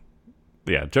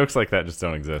yeah, jokes like that just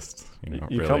don't exist. You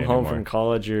really come home anymore. from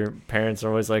college, your parents are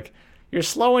always like, "You're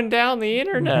slowing down the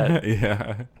internet."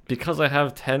 Yeah, because I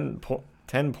have 10 porn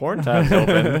tabs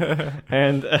open,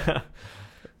 and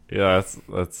yeah,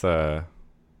 that's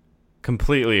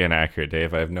completely inaccurate,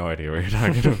 Dave. I have no idea what you're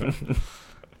talking about.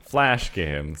 Flash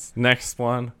games. Next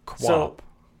one, QWOP. So,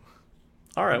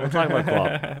 all right, we'll talk about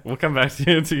QWOP. We'll come back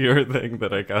to your thing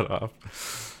that I got off.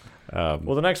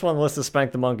 Well, the next one on the list is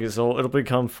Spank the Monkey, so it'll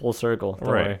become full circle. Don't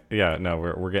right. worry. Yeah, no,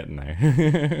 we're getting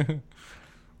there.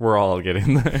 We're all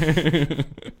getting there.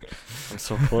 I'm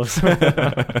so close.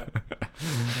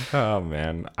 Oh,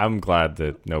 man. I'm glad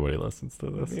that nobody listens to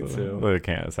this. Me too. They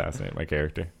can't assassinate my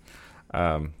character.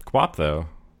 QWOP, though,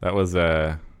 that was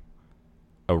a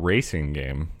racing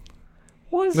game.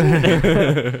 Was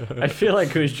it? I feel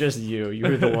like it was just you. You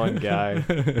were the one guy.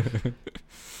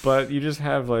 But you just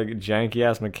have like janky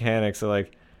ass mechanics. So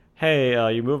like, hey,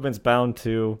 your movement's bound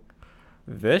to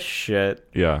this shit.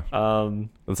 Yeah.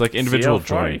 It's like individual see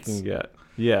how far joints. you can get.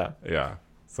 Yeah. Yeah.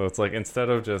 So it's like instead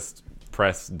of just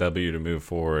press W to move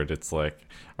forward, it's like,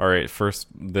 all right, first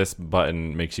this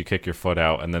button makes you kick your foot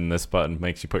out, and then this button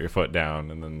makes you put your foot down,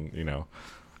 and then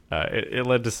it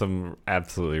led to some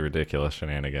absolutely ridiculous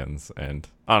shenanigans and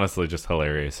honestly just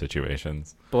hilarious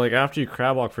situations. But like after you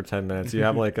crab walk for 10 minutes, you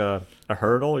have like a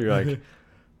hurdle. You're like,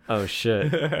 oh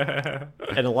shit.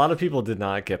 And a lot of people did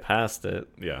not get past it.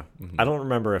 Yeah. Mm-hmm. I don't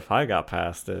remember if I got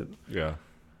past it. Yeah.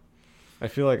 I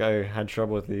feel like I had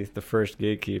trouble with the first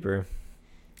gatekeeper.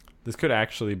 This could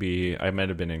actually be, I might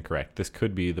have been incorrect. This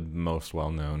could be the most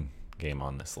well-known game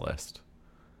on this list.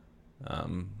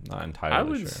 Not entirely sure. I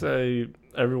would say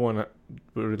everyone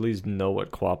would at least know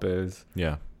what QWOP is.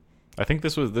 Yeah. I think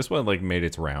this one like made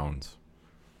its rounds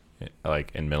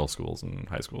like in middle schools and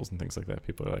high schools and things like that.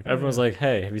 People are like, everyone's like,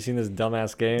 hey, have you seen this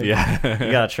dumbass game? Yeah.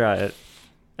 You gotta try it.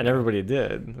 And everybody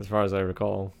did, as far as I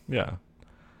recall. Yeah.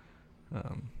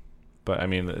 But I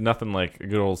mean, nothing like a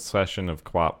good old session of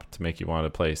QWOP to make you want to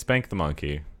play Spank the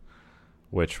Monkey,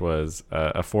 which was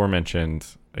aforementioned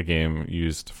a game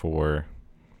used for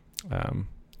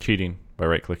cheating by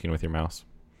right-clicking with your mouse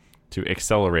to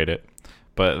accelerate it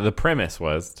But the premise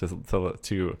was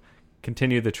to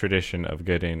continue the tradition of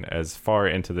getting as far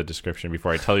into the description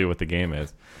before I tell you what the game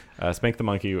is. Spank the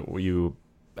Monkey, you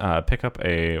pick up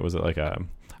was it like a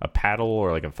paddle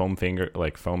or like a foam finger,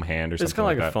 like foam hand or something. It's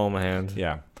kind of like that. a foam hand.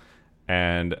 Yeah.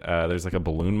 And there's like a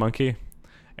balloon monkey.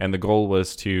 And the goal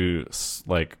was to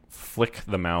like flick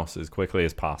the mouse as quickly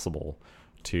as possible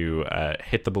to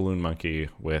hit the balloon monkey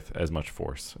with as much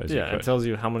force as you could. It tells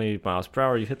you how many miles per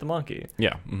hour you hit the monkey.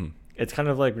 Yeah. Mm-hmm. It's kind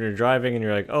of like when you're driving and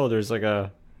you're like, oh, there's like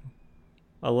a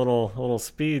little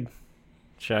speed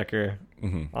checker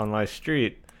on my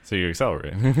street. So you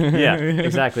accelerate. Yeah,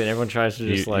 exactly. And everyone tries to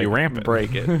just you ramp it.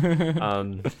 break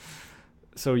it.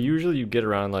 So usually you get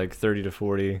around like 30 to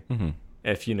 40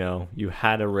 if you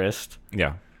had a wrist.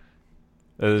 Yeah.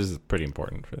 That is pretty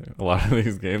important for a lot of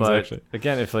these games, but actually.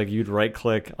 Again, if like you'd right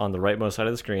click on the rightmost side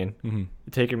of the screen, you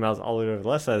take your mouse all the way to the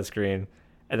left side of the screen,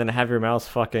 and then have your mouse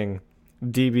fucking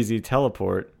DBZ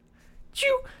teleport,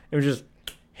 it would just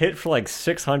hit for like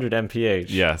 600 mph.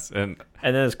 Yes, and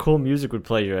then this cool music would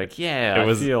play. You're like, yeah,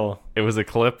 It was a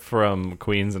clip from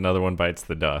Queen's "Another One Bites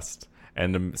the Dust,"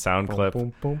 and the sound clip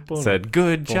said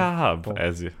 "Good job"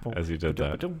 as you did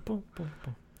that.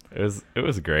 It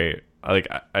was great. Like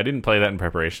I didn't play that in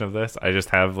preparation of this. I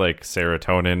just have like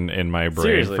serotonin in my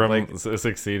brain from like,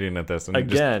 succeeding at this, and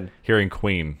again just hearing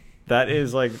Queen. That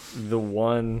is like the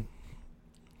one.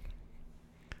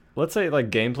 Let's say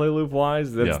like gameplay loop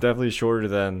wise, that's definitely shorter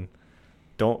than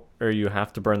you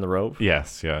have to burn the rope.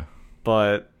 Yes, yeah.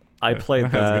 But I played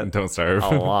that Don't Starve a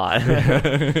lot.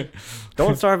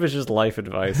 Don't Starve is just life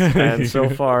advice, and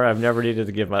so far I've never needed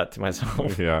to give that to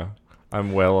myself. Yeah.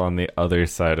 I'm well on the other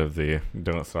side of the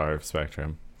Don't Starve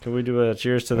spectrum. Can we do a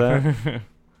cheers to that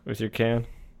with your can?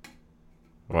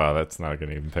 Wow, that's not going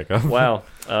to even pick up. Wow.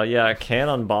 Yeah, a can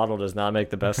on bottle does not make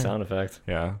the best sound effect.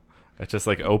 Yeah. It's just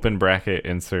like open bracket,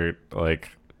 insert like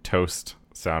toast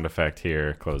sound effect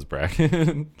here, close bracket.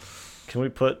 Can we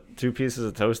put two pieces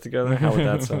of toast together? How would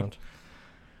that sound?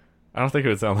 I don't think it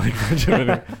would sound like much of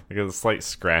anything. Like a slight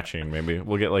scratching, maybe.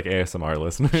 We'll get like ASMR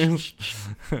listeners.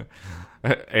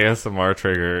 ASMR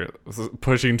trigger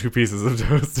pushing two pieces of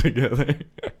toast together.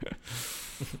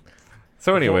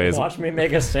 So anyways, watch me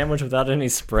make a sandwich without any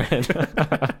spread.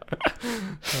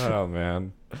 Oh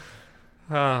man.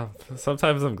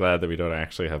 Sometimes I'm glad that we don't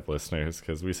actually have listeners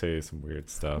because we say some weird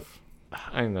stuff.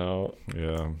 I know.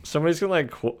 Yeah. Somebody's gonna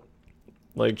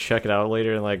like check it out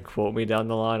later and like quote me down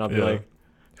the line. I'll be like,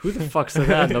 "Who the fuck said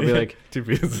that?" And they'll be like, two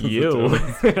pieces "You." of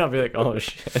toast. And I'll be like, "Oh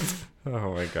shit."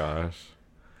 Oh my gosh.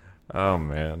 Oh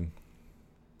man.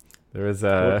 There was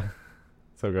Cool.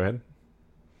 So go ahead.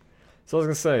 So I was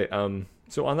gonna say,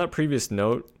 so on that previous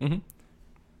note,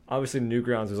 obviously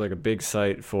Newgrounds was like a big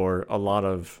site for a lot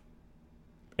of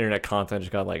internet content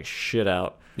just got like shit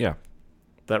out. Yeah.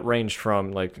 That ranged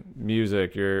from like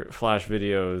music, your Flash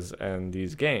videos, and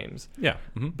these games. Yeah.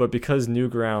 But because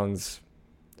Newgrounds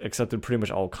accepted pretty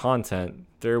much all content,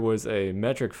 there was a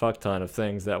metric fuck ton of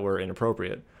things that were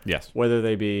inappropriate. Yes. Whether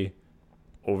they be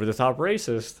over the top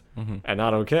racist and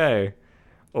not okay,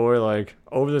 or like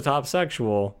over the top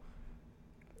sexual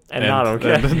and not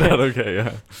okay. Not okay,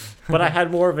 yeah. But I had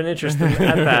more of an interest at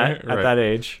that Right. at that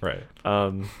age. Right.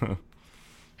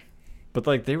 But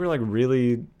like they were like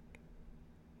really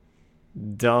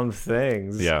dumb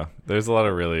things. Yeah. There's a lot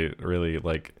of really, really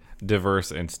like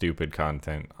diverse and stupid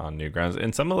content on Newgrounds.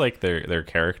 And some of like their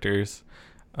characters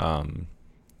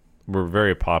were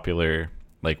very popular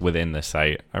like within the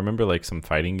site. I remember like some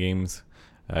fighting games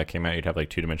came out. You'd have like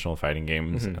 2-dimensional fighting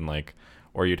games and like,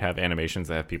 or you'd have animations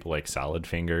that have people like salad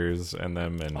fingers in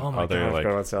them and other God, like I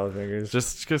forgot about salad fingers.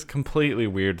 just completely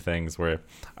weird things where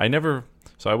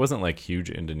I wasn't like huge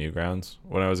into Newgrounds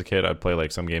when I was a kid. I'd play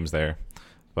like some games there,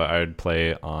 but I'd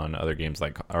play on other games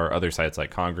like or other sites like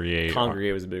Congregate.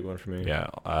 Congregate was a big one for me. Yeah,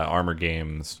 Armor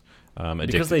Games.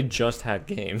 Because they just had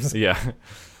games. Yeah,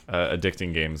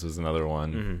 Addicting Games was another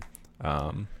one.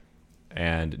 And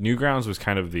Newgrounds was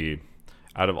kind of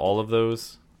out of all of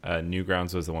those,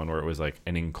 Newgrounds was the one where it was like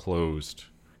an enclosed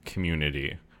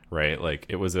community, right? Like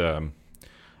it was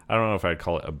I don't know if I'd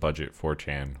call it a budget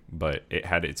 4chan, but it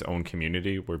had its own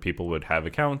community where people would have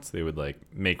accounts. They would like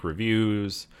make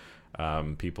reviews.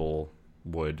 People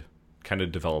would kind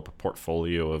of develop a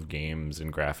portfolio of games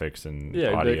and graphics and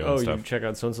audio and stuff. You check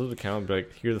out so-and-so's account, be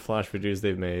like, here are the Flash videos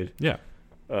they've made. Yeah.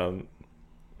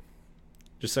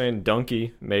 Just saying,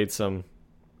 Donkey made some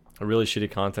really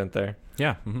shitty content there.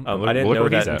 Yeah. I didn't know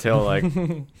that until like...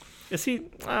 Is he?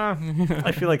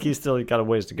 I feel like he's still got a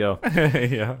ways to go.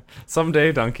 Yeah.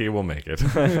 Someday Donkey will make it.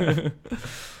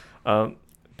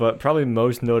 But probably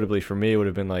most notably for me would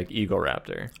have been like Ego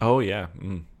Raptor. Oh, yeah.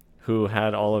 who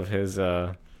had all of his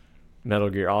Metal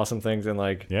Gear Awesome things, and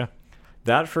like Yeah.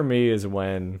 that for me is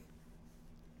when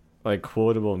like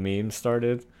quotable memes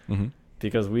started, Mm-hmm.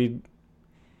 because oh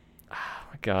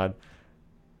my god,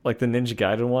 like the Ninja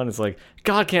Gaiden one is like,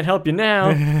 God can't help you now,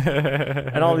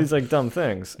 and all these like dumb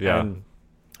things. Yeah. And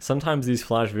sometimes these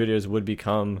Flash videos would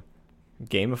become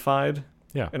gamified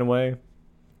Yeah. in a way,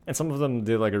 and some of them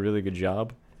did like a really good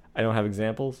job. I don't have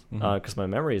examples Mhm. because my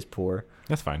memory is poor,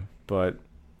 That's fine. but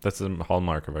That's the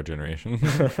hallmark of our generation.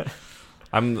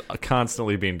 I'm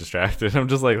constantly being distracted. I'm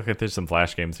just like, okay, there's some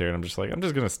Flash games here, and I'm just like, I'm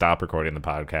just gonna stop recording the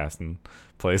podcast and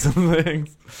play some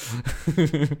things.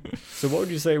 so what would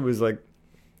you say was like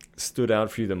stood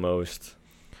out for you the most?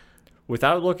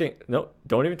 Without looking, no,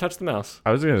 don't even touch the mouse.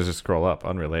 I was gonna just scroll up,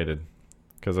 unrelated,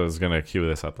 because I was gonna cue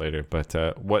this up later.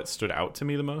 But what stood out to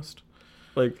me the most?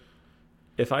 Like,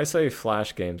 if I say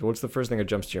Flash games, what's the first thing that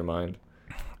jumps to your mind?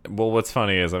 Well, what's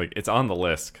funny is like it's on the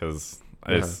list because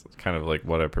it's kind of like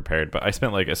what I prepared. But I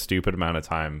spent like a stupid amount of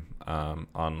time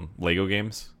on Lego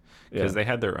games because they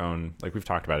had their own, like we've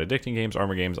talked about, addicting games,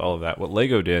 armor games, all of that. What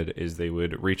Lego did is they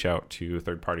would reach out to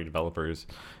third-party developers.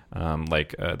 There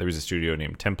was a studio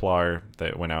named Templar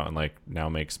that went out and like now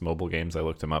makes mobile games. I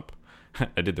looked them up.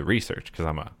 I did the research because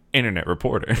I'm a internet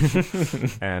reporter.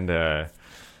 And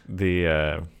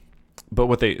but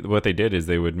what they did is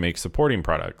they would make supporting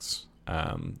products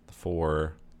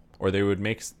or they would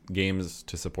make games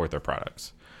to support their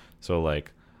products. So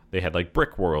like they had like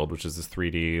Brick World, which is this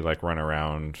 3D like run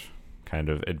around kind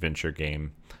of adventure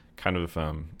game, kind of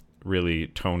really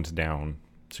toned down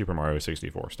Super Mario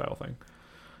 64 style thing.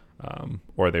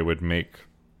 Or they would make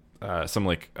some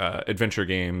like adventure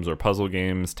games or puzzle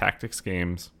games, tactics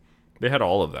games. They had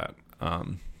all of that.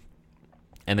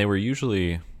 And they were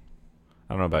usually, I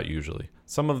don't know about usually,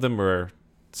 some of them were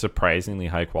surprisingly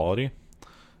high quality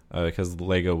because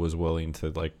Lego was willing to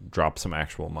like drop some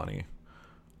actual money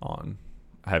on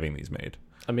having these made.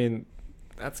 I mean,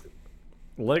 that's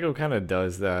Lego kind of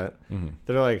does that. Mm-hmm.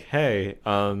 They're like, hey,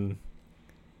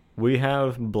 we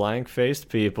have blank-faced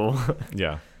people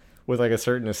Yeah. with like a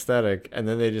certain aesthetic, and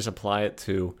then they just apply it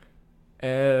to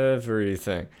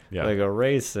everything. Yeah. Lego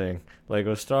Racing,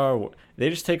 Lego Star Wars. They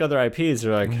just take other IPs.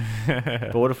 They're like,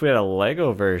 but what if we had a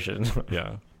Lego version?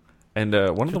 Yeah. And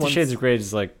one of the 50 ones Shades of Grey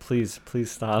is like, please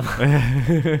stop.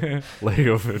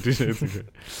 Lego 50 Shades of Grey.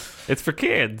 It's for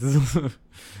kids.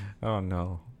 Oh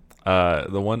no.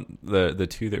 The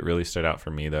two that really stood out for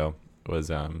me though was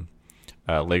Lego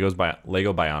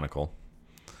Bionicle.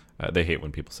 They hate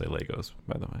when people say Legos,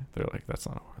 by the way. They're like, that's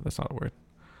not a word.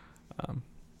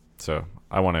 So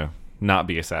I want to not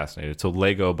be assassinated. So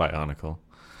Lego Bionicle,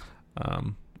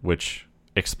 which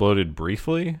exploded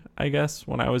briefly, I guess,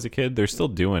 when I was a kid. They're still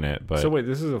doing it, but So wait,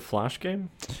 this is a Flash game?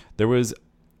 there was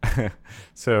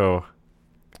so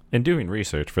in doing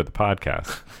research for the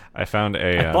podcast, I found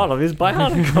I bought all these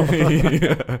Bionicle.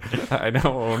 Yeah, I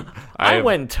know. I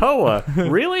went Toa.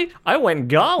 Really? I went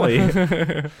Golly.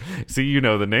 See, you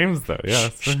know the names though. Yeah.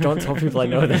 Shh, don't tell people I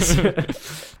know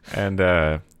this. And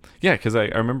yeah, because I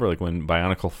remember like when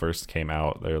Bionicle first came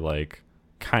out, they're like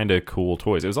kind of cool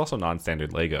toys. It was also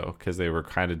non-standard Lego because they were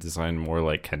kind of designed more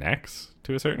like Kinects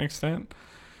to a certain extent.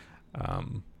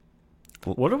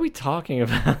 What are we talking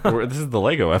about? This is the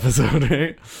Lego episode,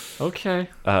 right? Okay.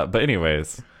 But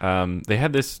anyways, they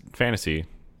had this fantasy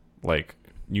like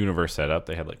universe set up.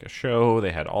 They had like a show.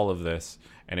 They had all of this,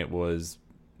 and it was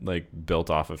like built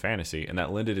off of fantasy, and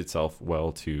that lended itself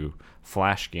well to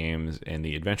Flash games in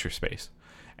the adventure space.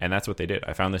 And that's what they did.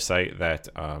 I found this site that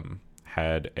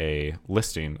had a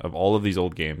listing of all of these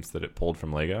old games that it pulled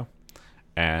from Lego,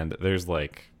 and there's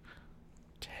like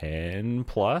 10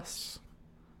 plus,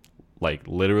 like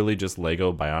literally just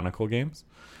Lego Bionicle games.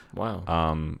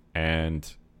 Wow.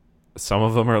 And some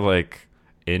of them are like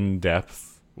in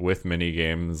depth with mini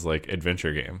games, like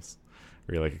adventure games,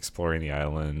 where you're like exploring the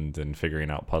island and figuring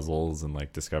out puzzles and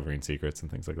like discovering secrets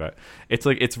and things like that. It's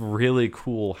like it's really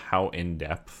cool how in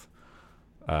depth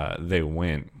they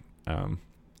went, and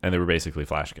they were basically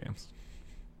Flash games.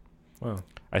 Wow.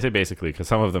 I say basically because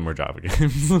some of them were Java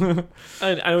games.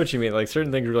 I know what you mean. Like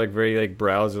certain things are like very like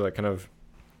browser, like kind of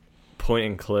point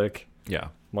and click. Yeah.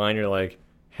 Mine, you're like,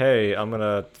 hey, I'm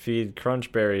gonna feed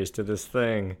crunch berries to this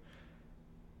thing,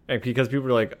 and because people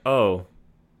are like, oh,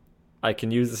 I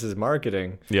can use this as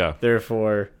marketing. Yeah.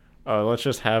 Therefore, let's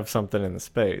just have something in the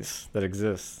space that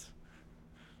exists.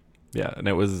 Yeah, and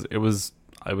it was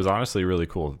honestly really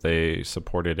cool. They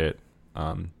supported it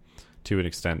to an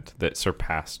extent that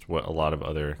surpassed what a lot of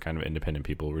other kind of independent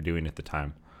people were doing at the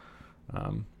time.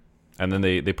 And then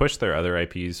they pushed their other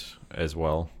IPs as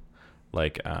well.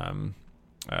 Like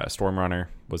Stormrunner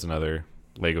was another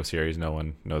Lego series no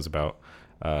one knows about.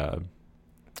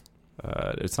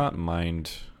 It's not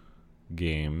Mind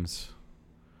Games.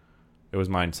 It was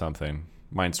Mind something.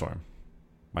 Mindstormers.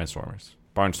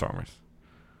 Barnstormers.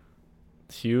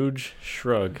 Huge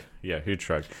shrug. Yeah, huge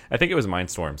shrug. I think it was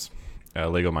Mindstorms.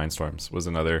 Lego Mindstorms was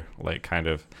another like kind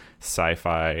of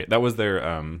sci-fi. That was their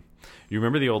you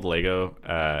remember the old Lego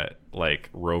like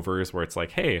rovers where it's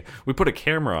like, hey, we put a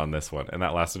camera on this one, and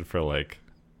that lasted for like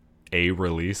a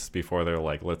release before they're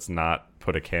like, let's not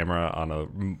put a camera on a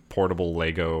portable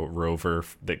Lego rover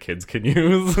that kids can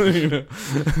use. You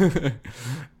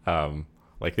know?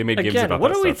 Like they made games Again, about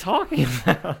what that are we stuff. talking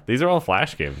about? These are all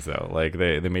Flash games though. Like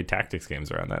they made tactics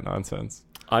games around that nonsense.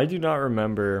 I do not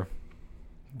remember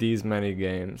these many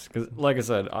games because, like I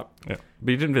said, Yeah,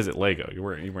 but you didn't visit Lego. You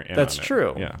weren't in that's on it.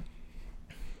 true. Yeah,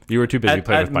 you were too busy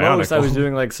playing with Bionicle. At most, I was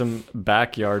doing like some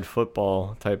backyard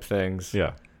football type things.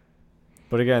 Yeah,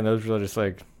 But again, those were just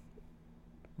like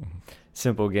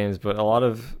simple games. But a lot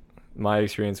of my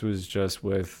experience was just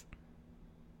with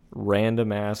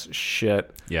random ass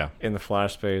shit yeah, in the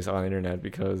Flash space on the internet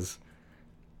because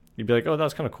you'd be like, oh,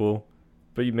 that's kind of cool.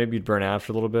 But maybe you'd burn out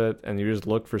for a little bit and you just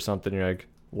look for something. You're like,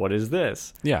 what is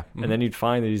this? yeah. And then you'd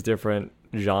find these different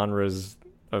genres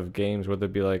of games, whether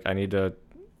it be like, I need to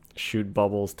shoot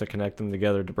bubbles to connect them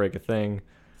together to break a thing,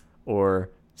 or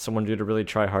someone did a really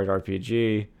try hard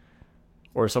RPG,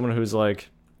 or someone who's like,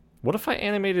 what if I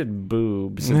animated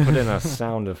boobs and put in a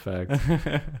sound effect?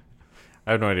 I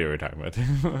have no idea what you're talking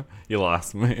about. You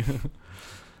lost me.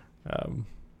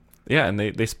 Yeah, and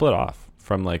they split off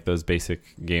from like those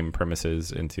basic game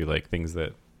premises into like things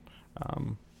that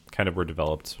kind of were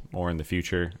developed more in the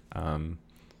future.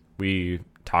 We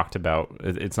talked about,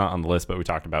 it's not on the list, but we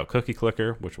talked about Cookie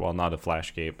Clicker, which while not a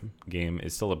Flash game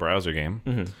is still a browser game.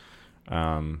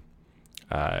 Mm-hmm.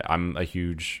 I'm a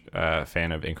huge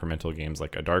fan of incremental games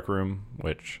like A Dark Room,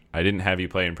 which I didn't have you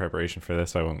play in preparation for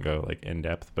this, so I won't go like in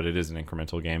depth, but it is an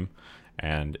incremental game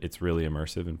and it's really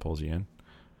immersive and pulls you in.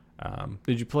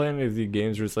 Did you play any of the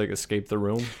games where it's like escape the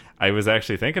room? I was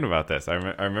actually thinking about this. I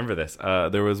remember this. I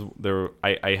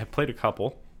have played a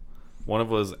couple. One of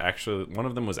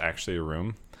them was actually a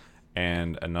room,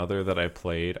 and another that I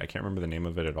played, I can't remember the name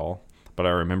of it at all, but I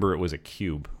remember it was a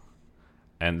cube,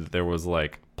 and there was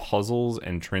like puzzles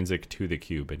intrinsic to the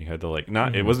cube, and you had to like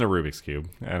it wasn't a Rubik's cube.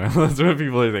 I know that's what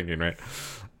people are thinking, right?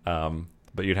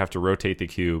 But you'd have to rotate the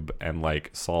cube and like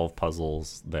solve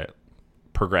puzzles that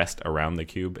progressed around the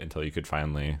cube until you could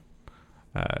finally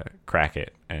crack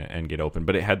it and get open.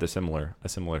 But it had a similar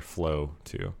flow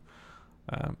to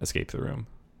Escape the Room.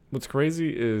 What's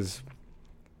crazy is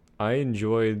I've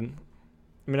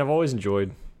always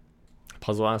enjoyed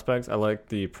puzzle aspects. I like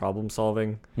the problem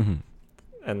solving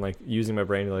and like using my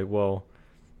brain to like, well,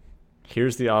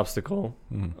 here's the obstacle.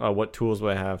 What tools do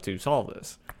I have to solve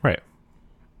this? Right.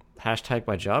 Hashtag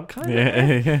my job kind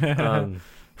of. Yeah.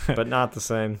 But not the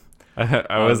same.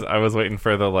 I was waiting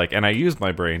for the like, and I used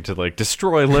my brain to like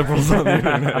destroy liberals on the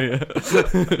internet.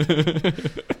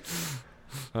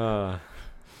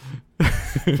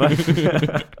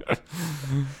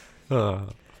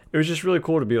 It was just really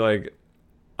cool to be like,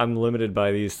 I'm limited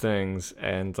by these things,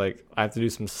 and like I have to do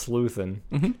some sleuthing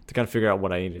to kind of figure out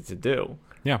what I needed to do.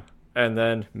 Yeah. And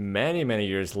then many, many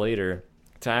years later,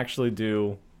 to actually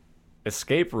do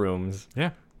escape rooms. Yeah.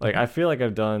 Like I feel like I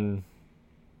can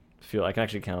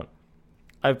actually count.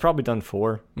 I've probably done 3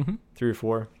 or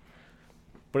 4.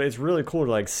 But it's really cool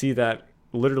to like see that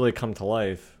literally come to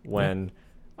life when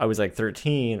I was like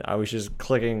 13. I was just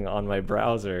clicking on my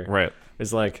browser. Right.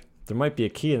 It's like, there might be a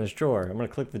key in this drawer. I'm going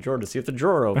to click the drawer to see if the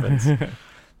drawer opens.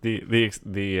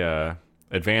 The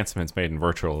advancements made in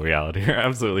virtual reality are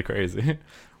absolutely crazy.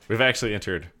 We've actually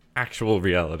entered actual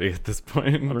reality at this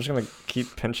point. I'm just going to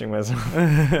keep pinching myself.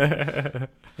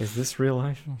 Is this real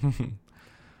life?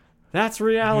 That's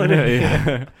reality.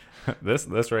 Yeah.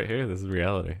 This right here, this is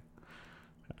reality.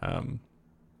 And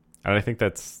I think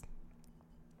that's,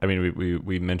 I mean,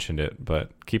 we mentioned it,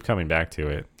 but keep coming back to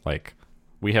it. Like,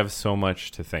 we have so much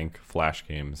to thank Flash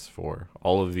games for.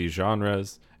 All of these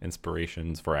genres,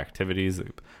 inspirations for activities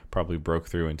that probably broke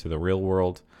through into the real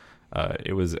world.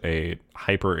 It was a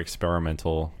hyper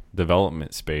experimental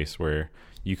development space where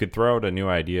you could throw out a new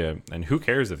idea, and who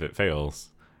cares if it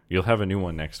fails? You'll have a new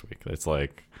one next week. It's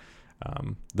like,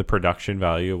 the production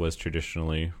value was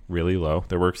traditionally really low.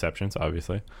 There were exceptions,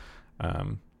 obviously.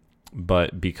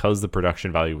 But because the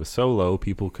production value was so low,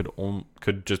 people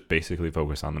could just basically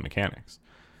focus on the mechanics.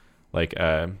 Like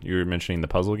you were mentioning the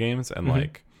puzzle games, and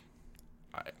like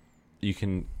you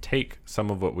can take some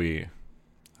of what we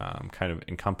kind of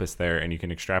encompass there, and you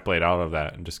can extrapolate out of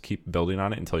that and just keep building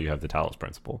on it until you have the Talos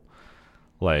principle.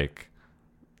 Like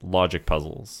logic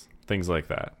puzzles, things like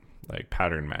that, like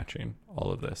pattern matching,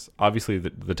 all of this. Obviously,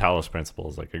 the Talos Principle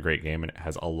is like a great game, and it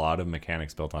has a lot of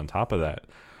mechanics built on top of that.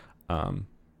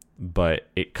 But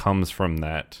it comes from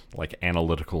that like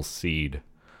analytical seed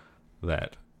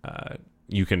that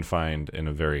you can find in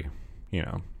a very,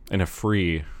 in a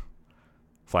free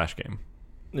Flash game.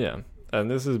 Yeah,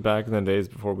 and this is back in the days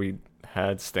before we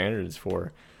had standards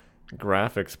for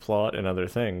graphics, plot, and other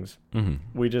things. Mm-hmm.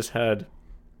 We just had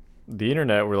the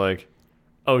internet. We're like,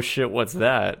 oh shit, what's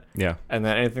that? Yeah. And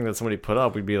then anything that somebody put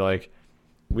up, we'd be like,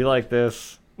 we like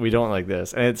this, we don't like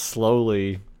this. And it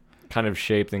slowly kind of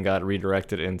shaped and got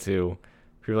redirected into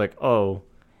people like, oh,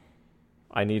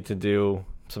 I need to do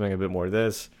something a bit more of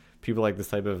this. People like this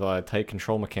type of tight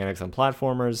control mechanics on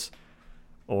platformers,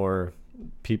 or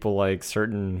people like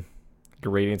certain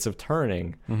gradients of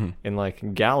turning in like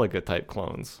Galaga type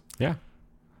clones. Yeah.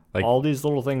 Like all these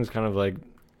little things kind of like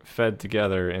fed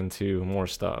together into more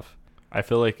stuff. I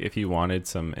feel like if you wanted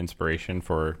some inspiration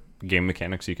for game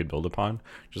mechanics you could build upon,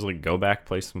 just like go back,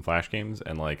 play some Flash games,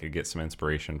 and like get some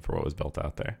inspiration for what was built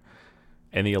out there.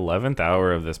 In the 11th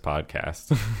hour of this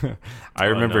podcast, I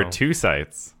remember two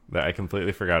sites that I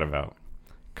completely forgot about.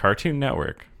 Cartoon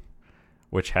Network,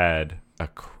 which had a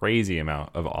crazy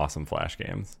amount of awesome Flash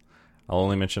games. I'll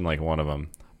only mention like one of them,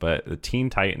 but the Teen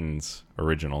Titans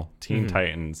original, Teen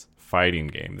Titans fighting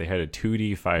game. They had a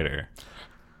 2D fighter.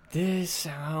 This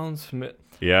sounds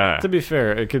yeah. To be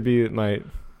fair, it could be my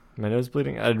nose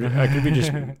bleeding. I could be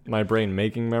just my brain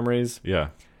making memories. Yeah,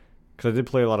 because I did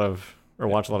play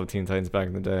watch a lot of Teen Titans back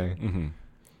in the day. Mm-hmm.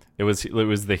 It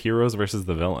was the heroes versus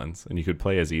the villains, and you could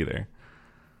play as either.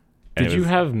 And did you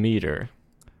have Meter?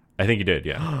 I think you did.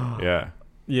 Yeah, yeah.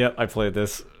 Yep, I played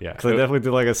this. Yeah, because I definitely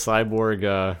did like a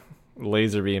cyborg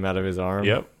laser beam out of his arm.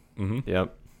 Yep. Mm-hmm.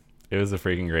 Yep. It was a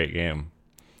freaking great game.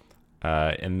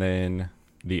 And then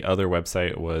the other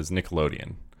website was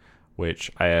Nickelodeon,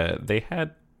 which they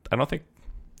had. I don't think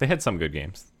they had some good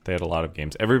games. They had a lot of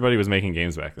games. Everybody was making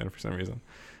games back then for some reason.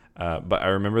 But I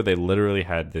remember they literally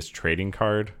had this trading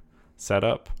card set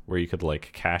up where you could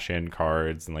like cash in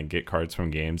cards and like get cards from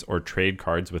games or trade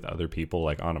cards with other people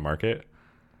like on a market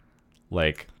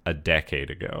like a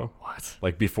decade ago. What?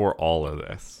 Like before all of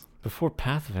this. Before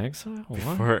Path of Exile?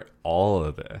 Before all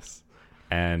of this.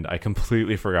 And I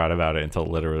completely forgot about it until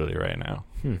literally right now.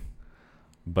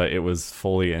 But it was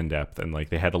fully in depth, and like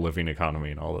they had a living economy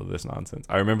and all of this nonsense.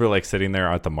 I remember like sitting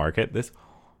there at the market.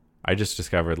 I just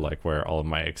discovered like where all of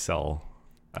my Excel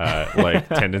like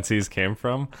tendencies came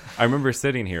from. I remember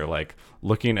sitting here like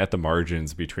looking at the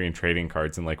margins between trading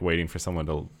cards and like waiting for someone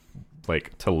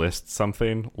to list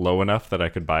something low enough that I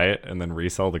could buy it and then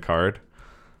resell the card.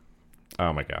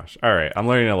 Oh my gosh. All right. I'm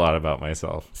learning a lot about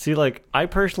myself. See, like, I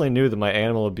personally knew that my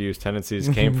animal abuse tendencies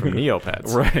came from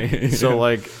Neopets. Right. So,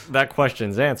 like, that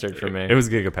question's answered for me. It was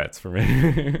Gigapets for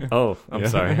me. Oh, I'm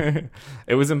sorry.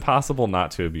 It was impossible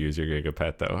not to abuse your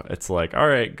Gigapet, though. It's like, all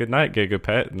right, good night,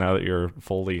 Gigapet. Now that you're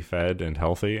fully fed and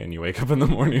healthy and you wake up in the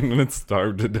morning and it's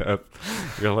starved to death,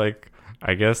 you're like,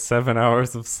 I guess 7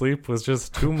 hours of sleep was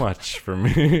just too much for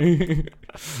me.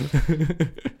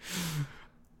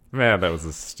 Man, that was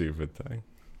a stupid thing.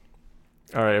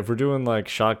 All right, if we're doing like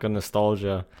shotgun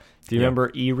nostalgia, do you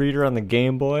remember e-reader on the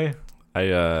Game Boy? I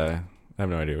have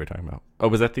no idea what you're talking about. Oh,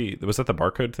 was that the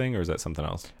barcode thing, or was that something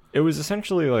else? It was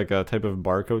essentially like a type of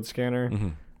barcode scanner,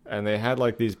 and they had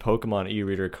like these Pokemon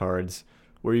e-reader cards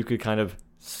where you could kind of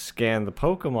scan the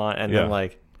Pokemon and then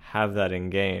like have that in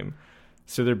game.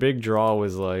 So their big draw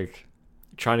was like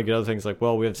trying to get other things like,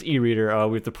 well, we have this e-reader,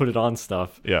 we have to put it on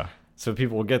stuff. Yeah. So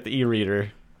people will get the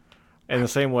e-reader. In the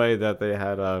same way that they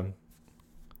had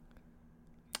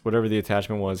whatever the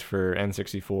attachment was for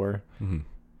N64,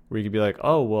 where you could be like,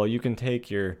 oh, well, you can take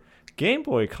your Game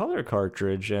Boy Color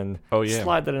cartridge and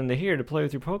slide that into here to play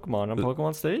with your Pokemon on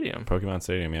Pokemon Stadium. Pokemon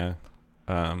Stadium, yeah.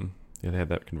 They had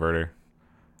that converter.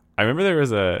 I remember there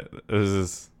was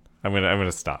I'm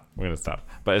gonna stop.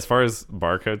 But as far as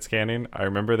barcode scanning, I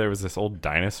remember there was this old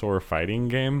dinosaur fighting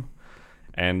game.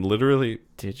 And literally,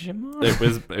 Digimon?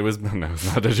 It was no, it's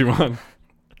not Digimon.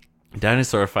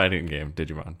 Dinosaur fighting game,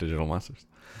 Digimon, Digital Monsters,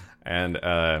 and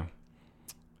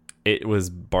it was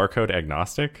barcode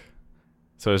agnostic.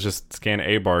 So it's just scan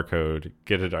a barcode,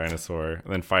 get a dinosaur,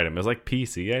 and then fight him. It was like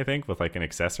PC, I think, with like an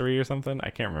accessory or something. I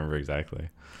can't remember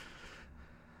exactly.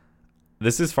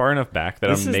 This is far enough back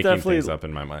that I'm making things up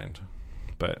in my mind,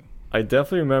 but I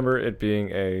definitely remember it being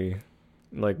a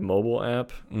like mobile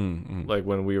app, like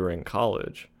when we were in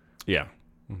college. Yeah.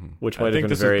 which I might have think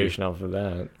been a this would be- variation off of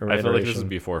that. Or I feel like this iteration. was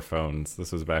before phones.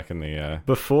 This was back in the.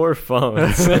 Before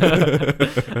phones.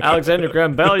 Alexander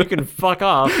Graham Bell, you can fuck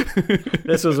off.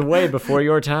 This was way before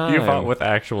your time. You fought with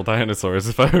actual dinosaurs,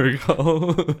 if I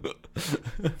recall.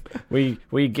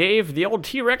 We gave the old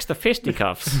T-Rex the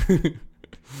fisticuffs.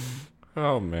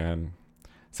 Oh man.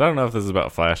 So I don't know if this is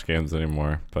about Flash games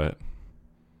anymore, but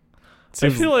I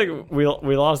feel like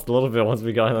we lost a little bit once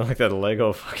we got into like that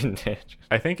Lego fucking tangent.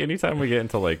 I think anytime we get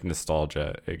into like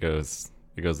nostalgia, it goes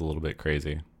a little bit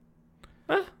crazy.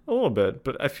 A little bit,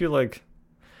 but I feel like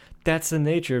that's the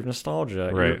nature of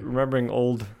nostalgia. Right. You're remembering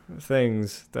old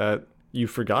things that you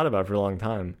forgot about for a long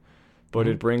time, but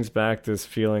it brings back this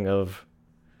feeling of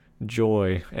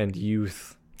joy and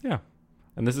youth. Yeah.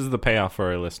 And this is the payoff for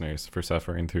our listeners for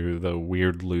suffering through the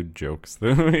weird lewd jokes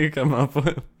that we come up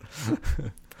with.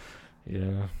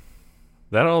 Yeah.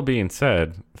 That all being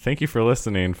said, thank you for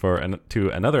listening to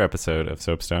another episode of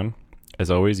Soapstone. As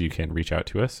always, you can reach out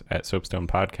to us at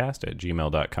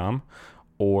soapstonepodcast@gmail.com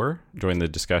or join the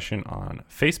discussion on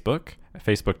Facebook at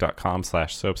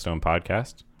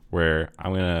facebook.com/soapstonepodcast, where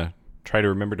I'm going to try to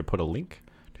remember to put a link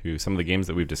to some of the games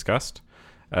that we've discussed.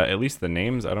 At least the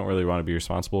names. I don't really want to be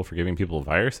responsible for giving people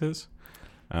viruses.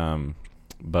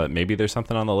 But maybe there's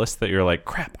something on the list that you're like,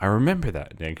 crap, I remember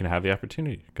that. And you can have the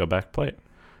opportunity to go back and play it.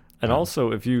 And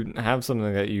also, if you have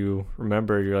something that you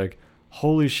remember, you're like,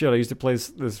 holy shit, I used to play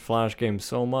this Flash game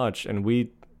so much, and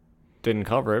we didn't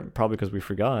cover it, probably because we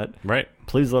forgot. Right.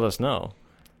 Please let us know.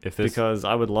 Because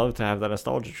I would love to have that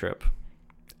nostalgia trip.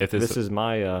 This is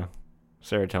my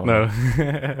serotonin. No.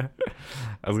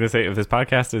 I was going to say, if this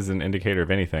podcast is an indicator of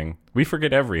anything, we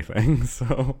forget everything.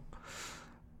 So,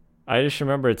 I just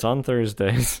remember it's on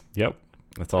Thursdays. Yep.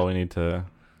 That's all we need to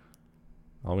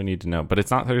know. But it's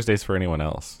not Thursdays for anyone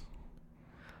else.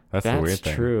 That's the weird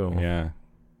thing. True. Yeah.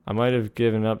 I might have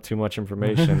given up too much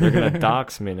information. They're going to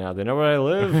dox me now. They know where I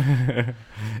live.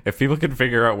 If people can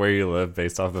figure out where you live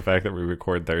based off the fact that we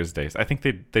record Thursdays, I think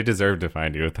they deserve to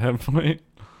find you at that point.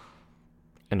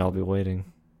 And I'll be waiting.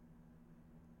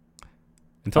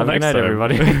 Until Have a next good night,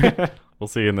 time, everybody. We'll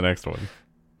see you in the next one.